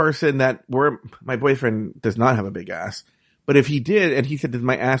I'm the person that my boyfriend does not have a big ass, but if he did, and he said, does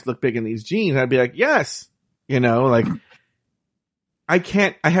my ass look big in these jeans? I'd be like, yes, like, I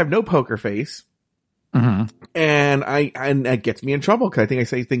have no poker face. Mm-hmm. And it gets me in trouble because I think I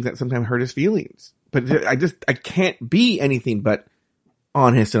say things that sometimes hurt his feelings, but I can't be anything but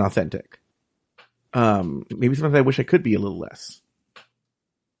honest and authentic. Maybe sometimes I wish I could be a little less.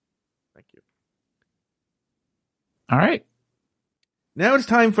 Thank you. All right. Now it's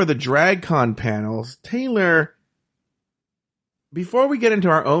time for the DragCon panels. Taylor, before we get into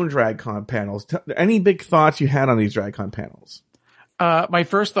our own DragCon panels, any big thoughts you had on these DragCon panels? My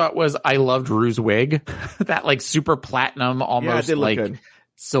first thought was I loved Rue's wig. That, like, super platinum, almost like good.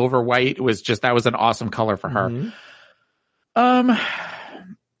 Silver white that was an awesome color for her. Mm-hmm.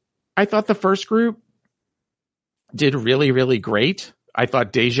 I thought the first group did really, really great. I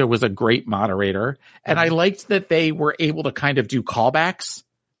thought Deja was a great moderator, and I liked that they were able to kind of do callbacks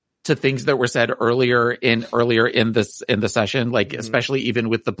to things that were said earlier in the session, like especially even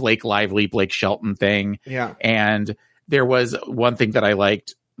with the Blake Lively, Blake Shelton thing. Yeah. And there was one thing that I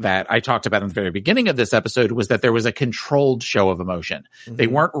liked that I talked about in the very beginning of this episode was that there was a controlled show of emotion. Mm-hmm. They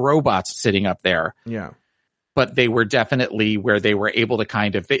weren't robots sitting up there. Yeah. But they were definitely where they were able to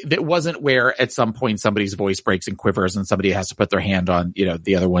kind of, it wasn't where at some point somebody's voice breaks and quivers and somebody has to put their hand on,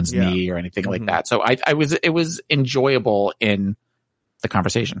 the other one's knee or anything like that. So it was enjoyable in the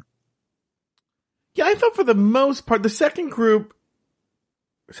conversation. Yeah, I thought for the most part, the second group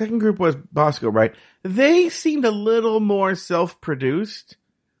was Bosco, right? They seemed a little more self-produced.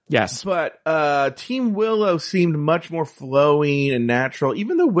 Yes. But Team Willow seemed much more flowing and natural.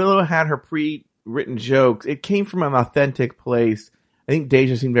 Even though Willow had her pre-written jokes, it came from an authentic place. I think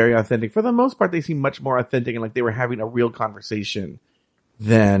Deja seemed very authentic. For the most part, they seemed much more authentic and like they were having a real conversation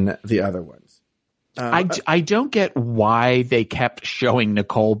than the other ones. I don't get why they kept showing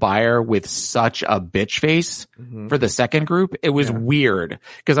Nicole Byer with such a bitch face for the second group. It was weird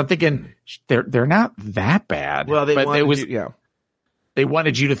because I'm thinking they're not that bad. Well, they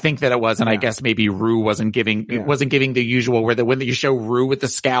wanted you to think that it was, and I guess maybe Rue wasn't giving the usual where when you show Rue with the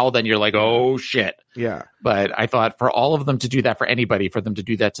scowl, then you're like, oh shit. Yeah. But I thought for all of them to do that, for anybody, for them to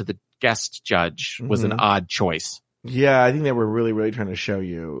do that to the guest judge was an odd choice. Yeah, I think they were really, really trying to show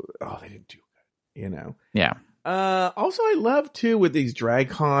you, they didn't do good, Yeah. Also, I love too with these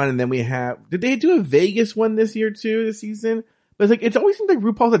DragCon, and then did they do a Vegas one this year too, this season? But it's always seems like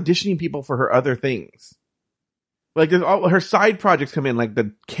RuPaul's auditioning people for her other things. Like there's all her side projects come in, like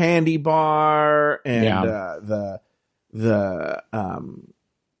the candy bar and I'm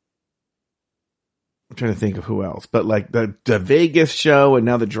trying to think of who else, but like the Vegas show and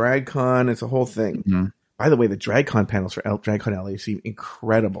now the DragCon, it's a whole thing. Mm-hmm. By the way, the DragCon panels for DragCon LA seem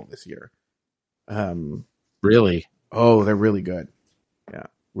incredible this year. Really? Oh, they're really good. Yeah,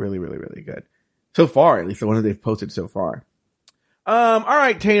 really, really, really good. So far, at least the one that they've posted so far. All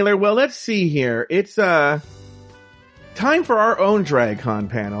right, Taylor. Well, let's see here. It's time for our own DragCon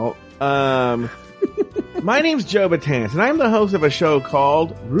panel. My name's Joe Batanz, and I'm the host of a show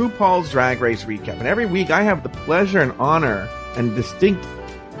called RuPaul's Drag Race Recap. And every week I have the pleasure and honor and distinct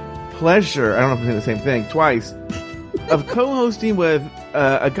pleasure, I don't know if I'm saying the same thing, twice, of co-hosting with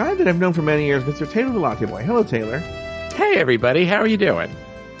a guy that I've known for many years, Mr. Taylor Latteboy. Hello, Taylor. Hey, everybody. How are you doing?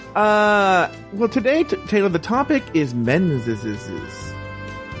 Well, today, Taylor, the topic is menses.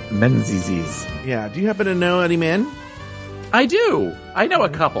 Menzies. Yeah. Do you happen to know any men? I do. I know a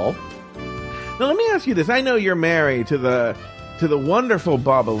couple. Now, let me ask you this. I know you're married to the wonderful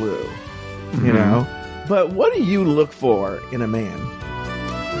Babalu, you know, but what do you look for in a man?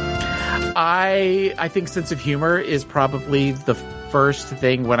 I think sense of humor is probably the first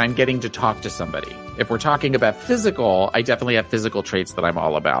thing when I'm getting to talk to somebody. If we're talking about physical, I definitely have physical traits that I'm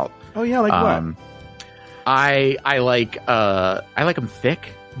all about. Oh yeah, like what? I like them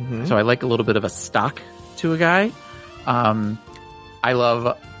thick, so I like a little bit of a stock to a guy. I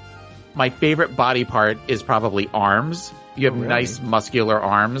love, my favorite body part is probably arms. You have nice muscular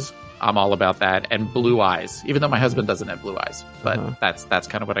arms. I'm all about that. And blue eyes, even though my husband doesn't have blue eyes, but that's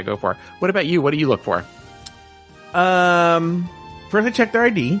kind of what I go for. What about you? What do you look for? First I check their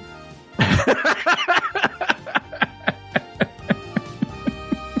ID.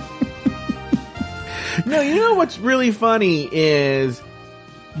 No, you know what's really funny is,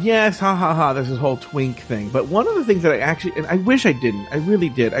 yes, there's this whole twink thing. But one of the things that I actually, and I wish I didn't, I really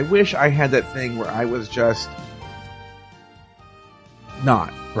did. I wish I had that thing where I was just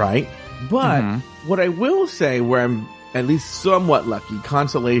not, right? But what I will say, where I'm at least somewhat lucky,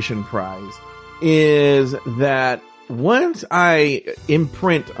 consolation prize, is that once I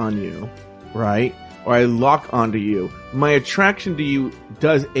imprint on you, right, or I lock onto you, my attraction to you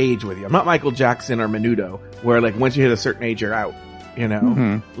does age with you. I'm not Michael Jackson or Menudo, where like once you hit a certain age, you're out. You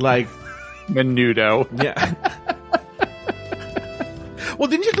know, like Menudo. Yeah. Well,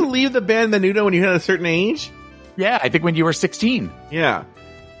 didn't you have to leave the band Menudo when you hit a certain age? Yeah, I think when you were 16. Yeah.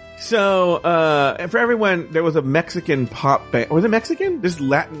 So, for everyone, there was a Mexican pop band. Was it Mexican? This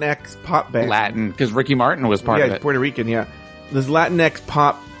Latinx pop band. Latin, because Ricky Martin was part of it. Puerto Rican, yeah. This Latinx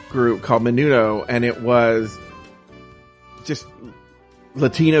pop group called Menudo, and it was just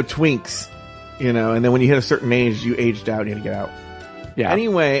Latino twinks, you know, and then when you hit a certain age, you aged out and you had to get out. Yeah.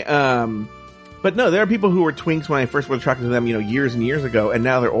 Anyway, but no, there are people who were twinks when I first was attracted to them, you know, years and years ago, and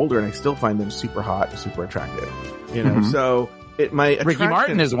now they're older and I still find them super hot and super attractive, you know, so Ricky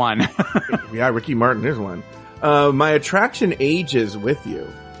Martin is one. Yeah, Ricky Martin is one. My attraction ages with you,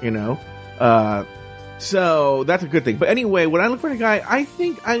 you know, so that's a good thing. But anyway, when I look for a guy, I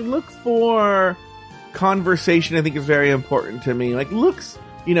think I look for conversation. I think is very important to me. Like looks,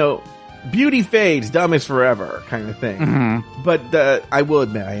 you know, beauty fades, dumb is forever kind of thing. But I will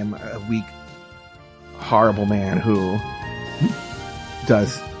admit I am a weak, horrible man who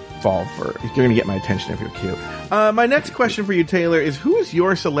does fall for, you're going to get my attention if you're cute. My next question for you, Taylor, is who is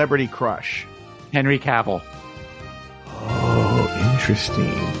your celebrity crush? Henry Cavill. Oh,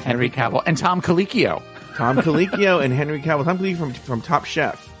 interesting. Henry Cavill. And Tom Colicchio. Tom Colicchio and Henry Cavill. Tom Colicchio from Top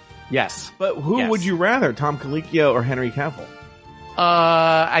Chef. Yes. But who would you rather, Tom Colicchio or Henry Cavill?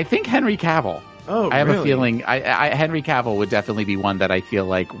 I think Henry Cavill. Oh, I have really? a feeling Henry Cavill would definitely be one that I feel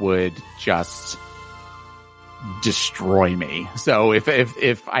like would just destroy me. So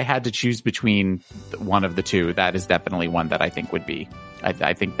if I had to choose between one of the two, that is definitely one that I think would be.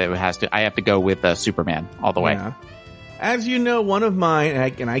 I think that I have to go with Superman all the way. Yeah. As you know, one of mine,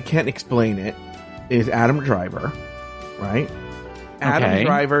 and I can't explain it, is Adam Driver, right? Adam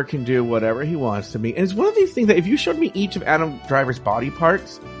Driver can do whatever he wants to me. And it's one of these things that if you showed me each of Adam Driver's body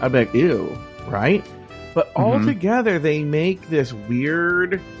parts, I'd be like, ew, right? But all together, they make this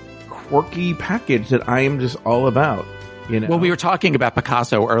weird, quirky package that I am just all about. You know? Well, we were talking about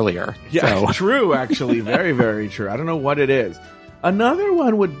Picasso earlier. Yeah, so. True, actually. Very, very true. I don't know what it is. Another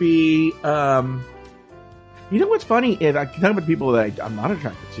one would be, you know what's funny is I can talk about people that I'm not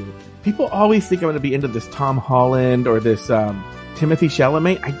attracted to. People always think I'm going to be into this Tom Holland or this Timothy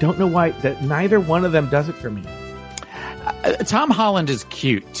Chalamet. I don't know why that neither one of them does it for me. Tom Holland is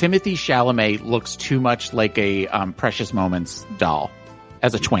cute. Timothy Chalamet looks too much like a Precious Moments doll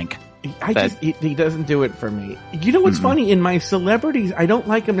as a twink. He doesn't do it for me. You know what's funny? In my celebrities, I don't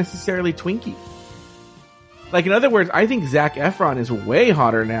like him necessarily twinky. Like, in other words, I think Zac Efron is way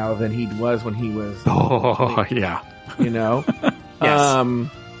hotter now than he was when he was... Oh, yeah. You know? Yes.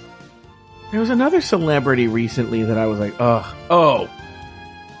 There was another celebrity recently that I was like, oh.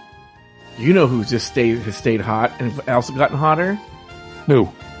 You know who just has stayed hot and also gotten hotter? Who?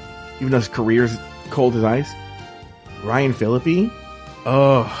 Even though his career's cold as ice? Ryan Phillippe?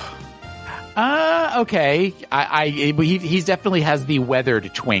 Oh. Okay. He definitely has the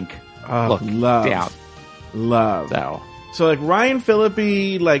weathered twink look down. Love. So like Ryan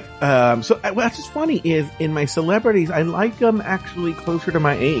Phillippe, like, what's just funny is in my celebrities, I like them actually closer to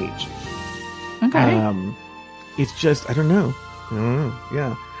my age. Okay. It's just, I don't know.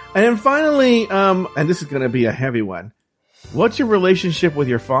 Yeah. And then finally, and this is going to be a heavy one. What's your relationship with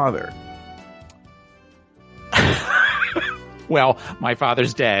your father? Well, my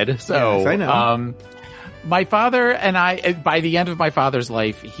father's dead, so yes, I know. My father and I, by the end of my father's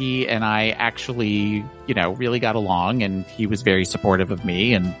life, he and I actually, really got along, and he was very supportive of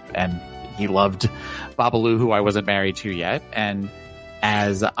me, and he loved Babalu, who I wasn't married to yet. And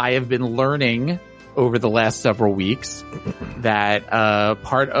as I have been learning over the last several weeks that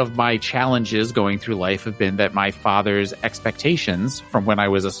part of my challenges going through life have been that my father's expectations from when I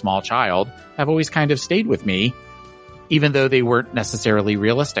was a small child have always kind of stayed with me, even though they weren't necessarily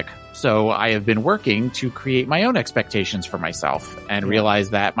realistic. So I have been working to create my own expectations for myself and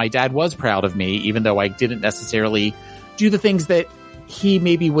realize that my dad was proud of me, even though I didn't necessarily do the things that he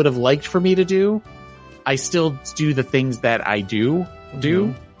maybe would have liked for me to do. I still do the things that I do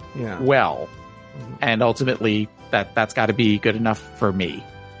well. And ultimately, that's got to be good enough for me.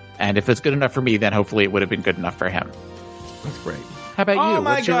 And if it's good enough for me, then hopefully it would have been good enough for him. That's great. How about you? Oh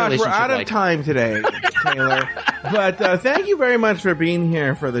my gosh, we're out of time today, Taylor. But thank you very much for being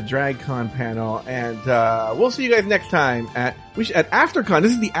here for the DragCon panel, and we'll see you guys next time at AfterCon.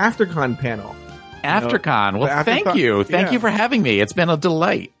 This is the AfterCon panel. AfterCon. Well, thank you. Thank you for having me. It's been a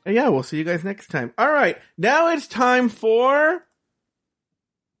delight. Yeah, we'll see you guys next time. All right, now it's time for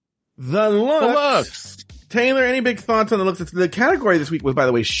the looks. Taylor, any big thoughts on the looks? The category this week was, by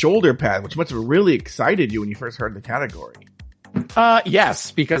the way, shoulder pad, which must have really excited you when you first heard the category.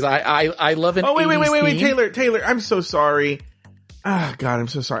 Yes, because I love an 80s wait, Taylor, I'm so sorry. Ah, God, I'm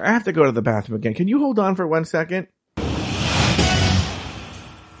so sorry. I have to go to the bathroom again. Can you hold on for 1 second?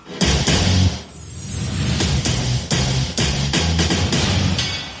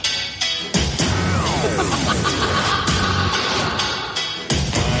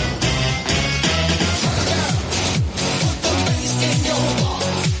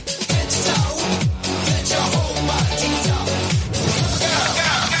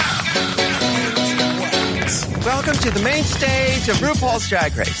 Welcome to the main stage of RuPaul's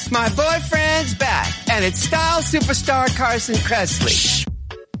Drag Race. My boyfriend's back, and it's style superstar Carson Kressley.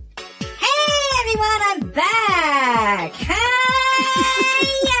 Hey everyone, I'm back! Hiya!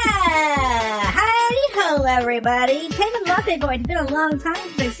 Howdy ho everybody! Taylor Lovely Boy, it's been a long time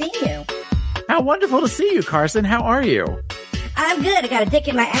since I've seen you. How wonderful to see you, Carson. How are you? I'm good. I got a dick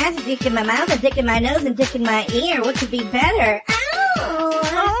in my ass, a dick in my mouth, a dick in my nose, and a dick in my ear. What could be better?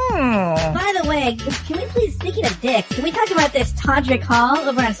 By the way, can we please, speaking of dicks, can we talk about this Todrick Hall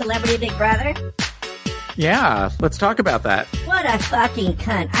over on Celebrity Big Brother? Yeah, let's talk about that. What a fucking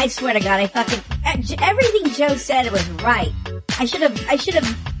cunt. I swear to God, everything Joe said was right. I should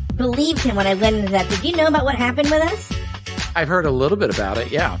have believed him when I went into that. Did you know about what happened with us? I've heard a little bit about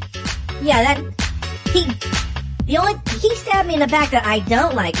it, yeah. Yeah, he stabbed me in the back that I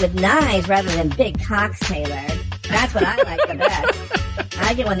don't like with knives rather than big cocks, Taylor. That's what I like the best.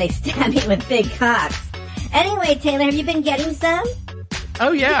 I get when they stab me with big cocks. Anyway, Taylor, have you been getting some?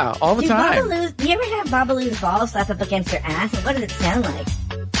 Oh, yeah, all the time. Do you ever have Babalu's balls slapped up against her ass? And what does it sound like?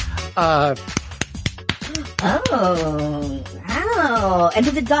 Oh. And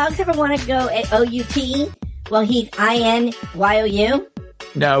do the dogs ever want to go at O-U-T? Well, he's I-N-Y-O-U?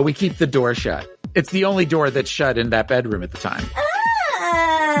 No, we keep the door shut. It's the only door that's shut in that bedroom at the time.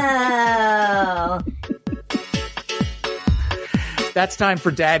 Oh. That's time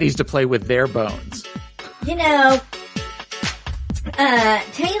for daddies to play with their bones. You know,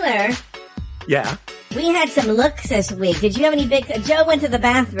 Taylor. Yeah. We had some looks this week. Did you have any big... Joe went to the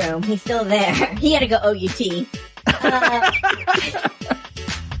bathroom. He's still there. He had to go O-U-T. Do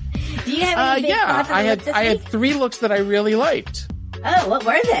you have any big thoughts on looks this week? I had 3 looks that I really liked. Oh, what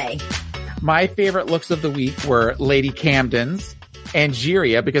were they? My favorite looks of the week were Lady Camden's,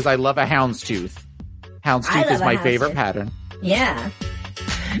 Angeria, because I love a houndstooth. Houndstooth is my favorite pattern. Yeah.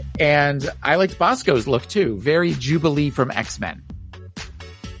 And I liked Bosco's look, too. Very Jubilee from X-Men.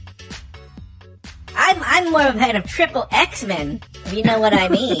 I'm more of a fan of Triple X-Men, if you know what I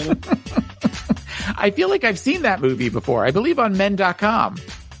mean. I feel like I've seen that movie before. I believe on Men.com.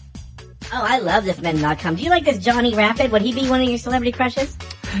 Oh, I love this Men.com. Do you like this Johnny Rapid? Would he be one of your celebrity crushes?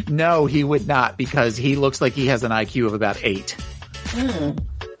 No, he would not, because he looks like he has an IQ of about 8.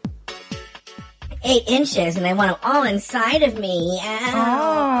 8 inches, and I want them all inside of me. Oh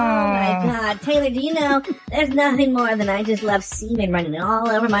my God. Taylor, do you know, there's nothing more than I just love semen running all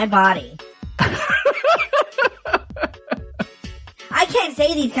over my body. I can't can't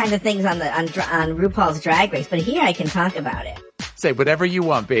say these kinds of things on RuPaul's Drag Race, but here I can talk about it. Say whatever you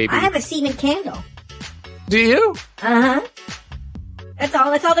want, baby. I have a semen candle. Do you? Uh-huh. That's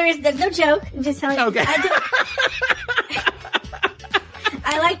all there is. There's no joke. I'm just telling you. Okay.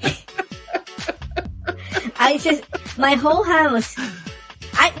 I like my whole house.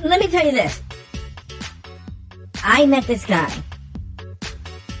 Let me tell you this. I met this guy,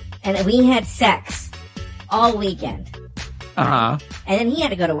 and we had sex all weekend. Uh-huh. And then he had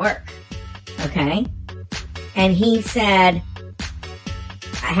to go to work. Okay? And he said,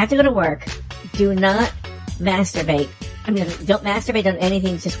 I have to go to work. Do not masturbate. Don't masturbate on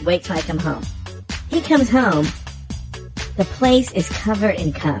anything. Just wait till I come home. He comes home. The place is covered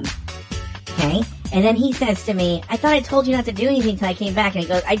in cum. Okay? And then he says to me, I thought I told you not to do anything till I came back. And he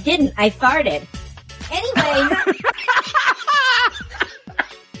goes, I didn't. I farted. Anyway.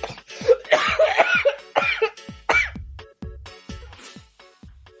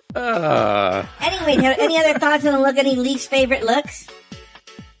 Anyway, any other thoughts on the look? Any least favorite looks?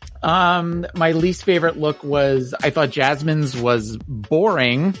 My least favorite look was, I thought Jasmine's was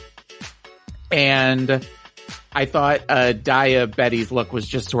boring, and I thought Daya Betty's look was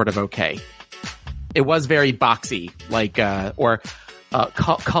just sort of okay. It was very boxy, like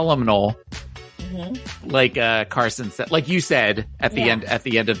columnal, like Carson said, like you said at the end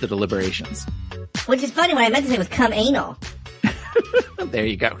of the deliberations. Which is funny. What I meant to say was cum anal. There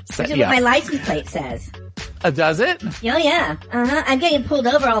you go. Which is what my license plate says. Does it? Oh, yeah. Uh-huh. I'm getting pulled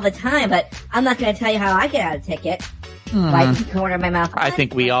over all the time, but I'm not going to tell you how I get out a ticket. Right in the corner of my mouth. I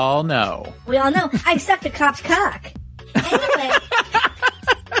think we all know. We all know. I sucked a cop's cock. Anyway.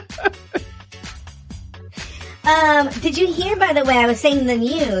 Did you hear, by the way, I was saying in the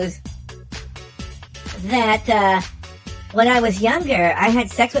news that when I was younger, I had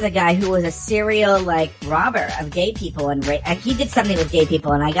sex with a guy who was a serial, robber of gay people, and he did something with gay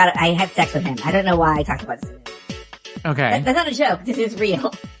people, and I had sex with him. I don't know why I talked about this. Okay. That's not a joke. This is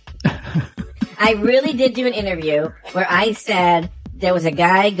real. I really did do an interview where I said there was a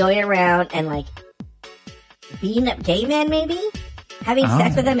guy going around and, beating up gay men, maybe? Having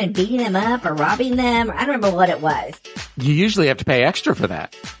sex with them and beating them up or robbing them. I don't remember what it was. You usually have to pay extra for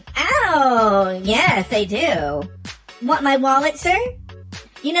that. Oh, yes, they do. Want my wallet, sir?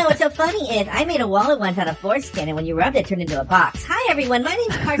 You know, what's so funny is I made a wallet once out of foreskin, and when you rubbed it, it turned into a box. Hi, everyone. My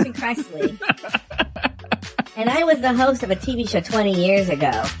name's Carson Kressley. And I was the host of a TV show 20 years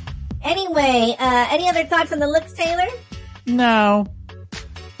ago. Anyway, any other thoughts on the looks, Taylor? No.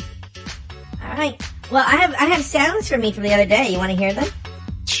 All right. Well, I have sounds for me from the other day. You want to hear them?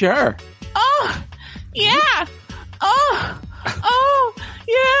 Sure. Oh, yeah. Oh,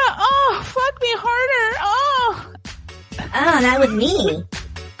 yeah. Oh, fuck me harder. Oh. Oh, that was me.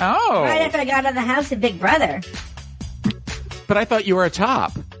 Oh. Right after I got out of the house of Big Brother. But I thought you were a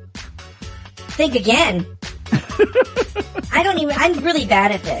top. Think again. I'm really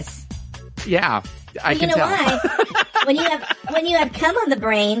bad at this. Yeah, I can tell. You know why? when you have cum on the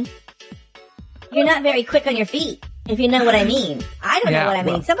brain, you're not very quick on your feet, if you know what I mean. I don't know what I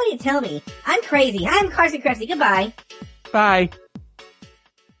mean. Somebody tell me. I'm crazy. I'm Carson Kressley. Goodbye. Bye.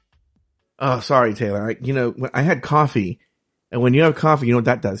 Oh, sorry, Taylor. I had coffee, and when you have coffee, you know what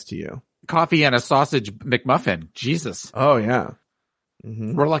that does to you. Coffee and a sausage McMuffin. Jesus. Oh, yeah.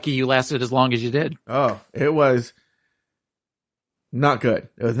 Mm-hmm. We're lucky you lasted as long as you did. Oh, it was not good.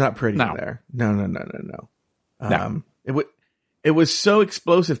 It was not pretty in there. No. No. It was so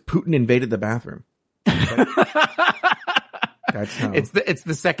explosive, Putin invaded the bathroom. That's how. It's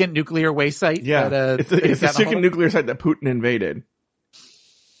the second nuclear waste site. Yeah, that, it's the second nuclear site that Putin invaded.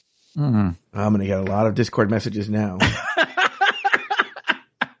 Mm-hmm. I'm going to get a lot of Discord messages now.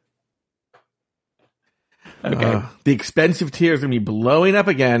 Okay. The expensive tier is going to be blowing up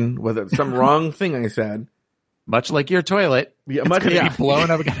again with some wrong thing I said. Much like your toilet. Yeah, it's going to be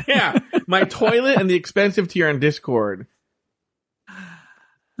blown up again. Yeah, my toilet and the expensive tier on Discord.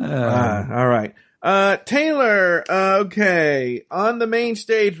 All right. Taylor, okay. On the main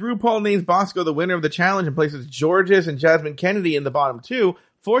stage, RuPaul names Bosco the winner of the challenge and places Georges and Jasmine Kennedy in the bottom two,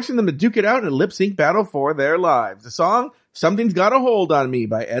 forcing them to duke it out in a lip-sync battle for their lives. The song, Something's Got a Hold on Me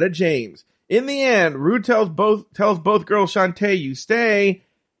by Etta James. In the end, Ru tells both girls, Shantae, you stay,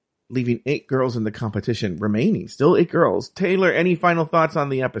 leaving 8 girls in the competition, remaining still 8 girls. Taylor, any final thoughts on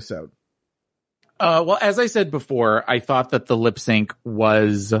the episode? Well, as I said before, I thought that the lip sync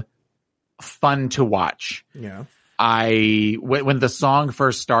was fun to watch. Yeah. When the song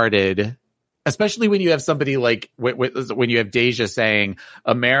first started, especially when you have somebody like, when you have Deja saying,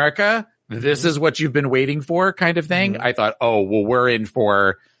 America, this is what you've been waiting for kind of thing. I thought, oh, well, we're in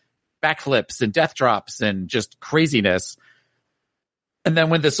for backflips and death drops and just craziness. And then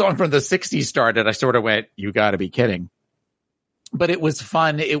when the song from the 60s started, I sort of went, you got to be kidding. But it was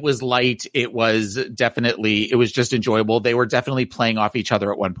fun. It was light. It was just enjoyable. They were definitely playing off each other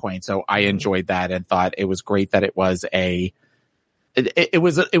at one point. So I enjoyed that and thought it was great that it was an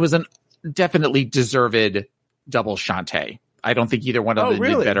definitely deserved double Shantae. I don't think either one of them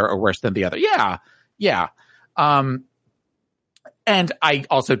did better or worse than the other. Yeah. Yeah. And I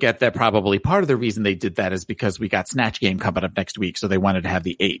also get that probably part of the reason they did that is because we got Snatch Game coming up next week. So they wanted to have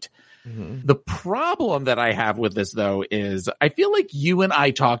the 8. Mm-hmm. The problem that I have with this, though, is I feel like you and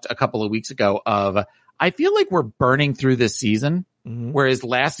I talked a couple of weeks ago I feel like we're burning through this season. Mm-hmm. Whereas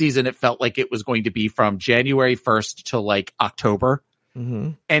last season, it felt like it was going to be from January 1st to like October.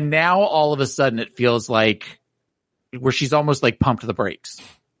 Mm-hmm. And now all of a sudden it feels like where she's almost like pumped the brakes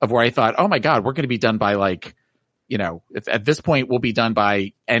of where I thought, oh my God, we're going to be done by like, at this point we'll be done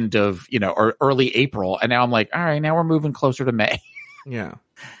by end of, or early April. And now I'm like, all right, now we're moving closer to May. Yeah.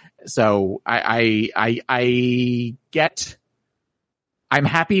 So I'm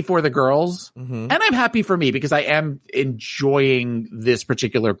happy for the girls and I'm happy for me because I am enjoying this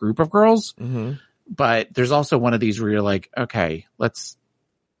particular group of girls. Mm-hmm. But there's also one of these where you're like, okay, let's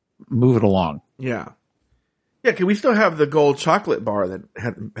move it along. Yeah. Yeah. Can we still have the gold chocolate bar that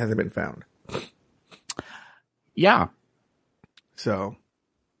hasn't been found? Yeah. So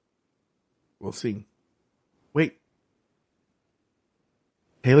we'll see. Wait.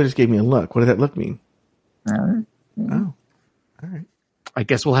 Taylor just gave me a look. What does that look mean? Oh, all right. I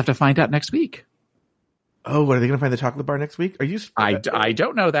guess we'll have to find out next week. Oh, what are they going to find the chocolate bar next week? Are you? I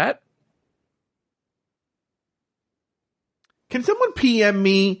don't know that. Can someone PM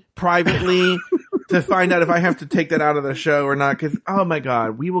me privately to find out if I have to take that out of the show or not? Because, oh my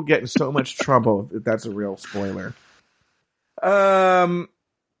God, we will get in so much trouble if that's a real spoiler. Any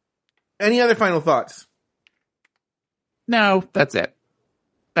other final thoughts? No, that's it.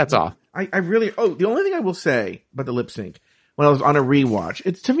 That's all. The only thing I will say about the lip sync, when I was on a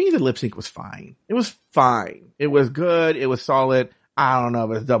rewatch, to me, the lip sync was fine. It was fine. It was good. It was solid. I don't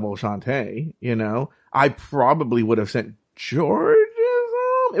know if it's double Shantae, I probably would have sent George's home.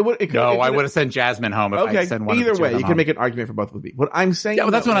 I would have sent Jasmine home. If I sent one either way, you home. can make an argument for both of me. What I'm saying,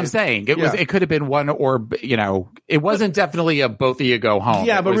 that's what I'm saying. It could have been one, or it wasn't definitely a both of you go home.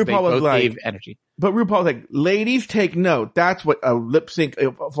 Yeah, but RuPaul was like energy. But RuPaul was like, ladies, take note. That's what a lip sync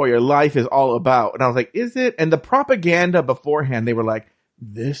for your life is all about. And I was like, is it? And the propaganda beforehand, they were like,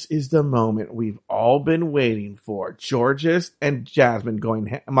 this is the moment we've all been waiting for. Georges and Jasmine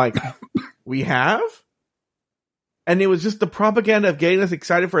going. I'm like, we have. And it was just the propaganda of getting us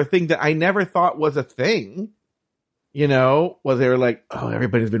excited for a thing that I never thought was a thing. They were like, oh,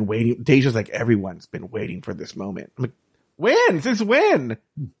 everybody's been waiting. Deja's like, everyone's been waiting for this moment. I'm like, when? Since when?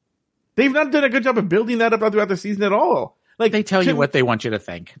 They've not done a good job of building that up throughout the season at all. Like, they tell you what they want you to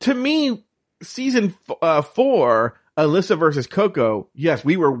think. To me, season 4, Alyssa versus Coco, yes,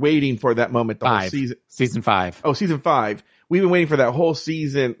 we were waiting for that moment the whole season. Season 5. Oh, season 5. We've been waiting for that whole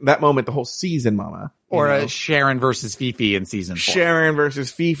season, that moment the whole season, Mama. Or Sharon versus Fifi in season 4. Sharon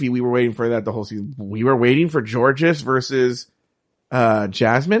versus Fifi, we were waiting for that the whole season. We were waiting for Georges versus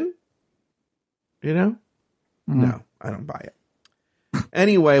Jasmine. No, I don't buy it.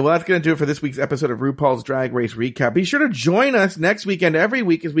 Anyway, well, that's going to do it for this week's episode of RuPaul's Drag Race Recap. Be sure to join us next week and every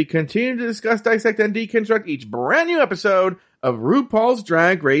week as we continue to discuss, dissect, and deconstruct each brand new episode of RuPaul's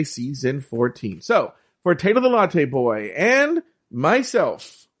Drag Race Season 14. So, for Taylor the Latte Boy and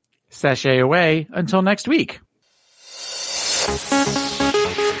myself, sashay away until next week.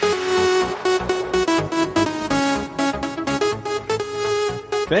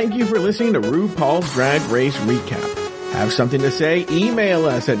 Thank you for listening to RuPaul's Drag Race Recap. Have something to say? Email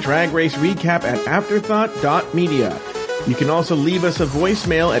us at dragracrecap@afterthought.media. You can also leave us a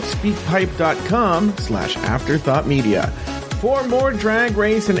voicemail at speakpipe.com/afterthoughtmedia. For more Drag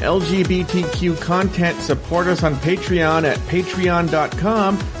Race and LGBTQ content, support us on Patreon at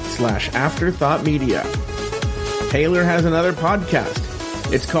patreon.com/afterthoughtmedia. Taylor has another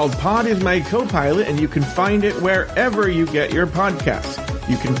podcast. It's called Pod is My Co-Pilot, and you can find it wherever you get your podcasts.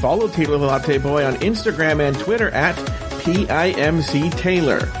 You can follow Taylor the Latte Boy on Instagram and Twitter at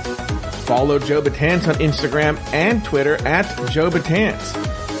PIMCTaylor. Follow Joe Batance on Instagram and Twitter at Joe Batance.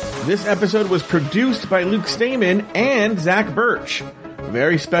 This episode was produced by Luke Stamen and Zach Birch.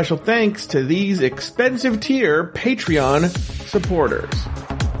 Very special thanks to these expensive tier Patreon supporters: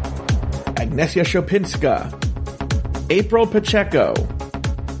 Agnesia Shopinska, April Pacheco,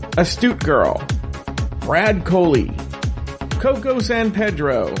 Astute Girl, Brad Coley, Coco San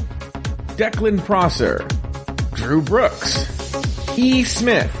Pedro, Declan Prosser, Drew Brooks, E.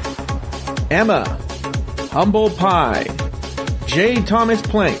 Smith, Emma, Humble Pie, J. Thomas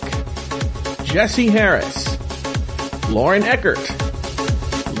Plank, Jesse Harris, Lauren Eckert,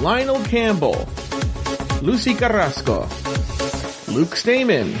 Lionel Campbell, Lucy Carrasco, Luke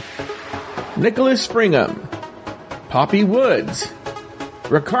Stamen, Nicholas Springham, Poppy Woods,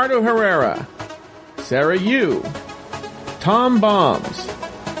 Ricardo Herrera, Sarah Yu, Tom Bombs,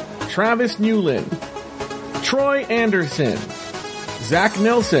 Travis Newland, Troy Anderson, Zach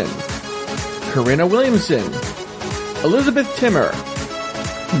Nelson, Corinna Williamson, Elizabeth Timmer,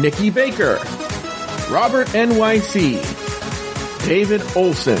 Nikki Baker, Robert NYC, David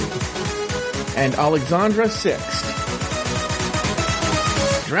Olson, and Alexandra Sixt.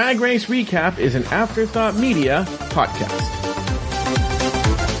 Drag Race Recap is an Afterthought Media podcast.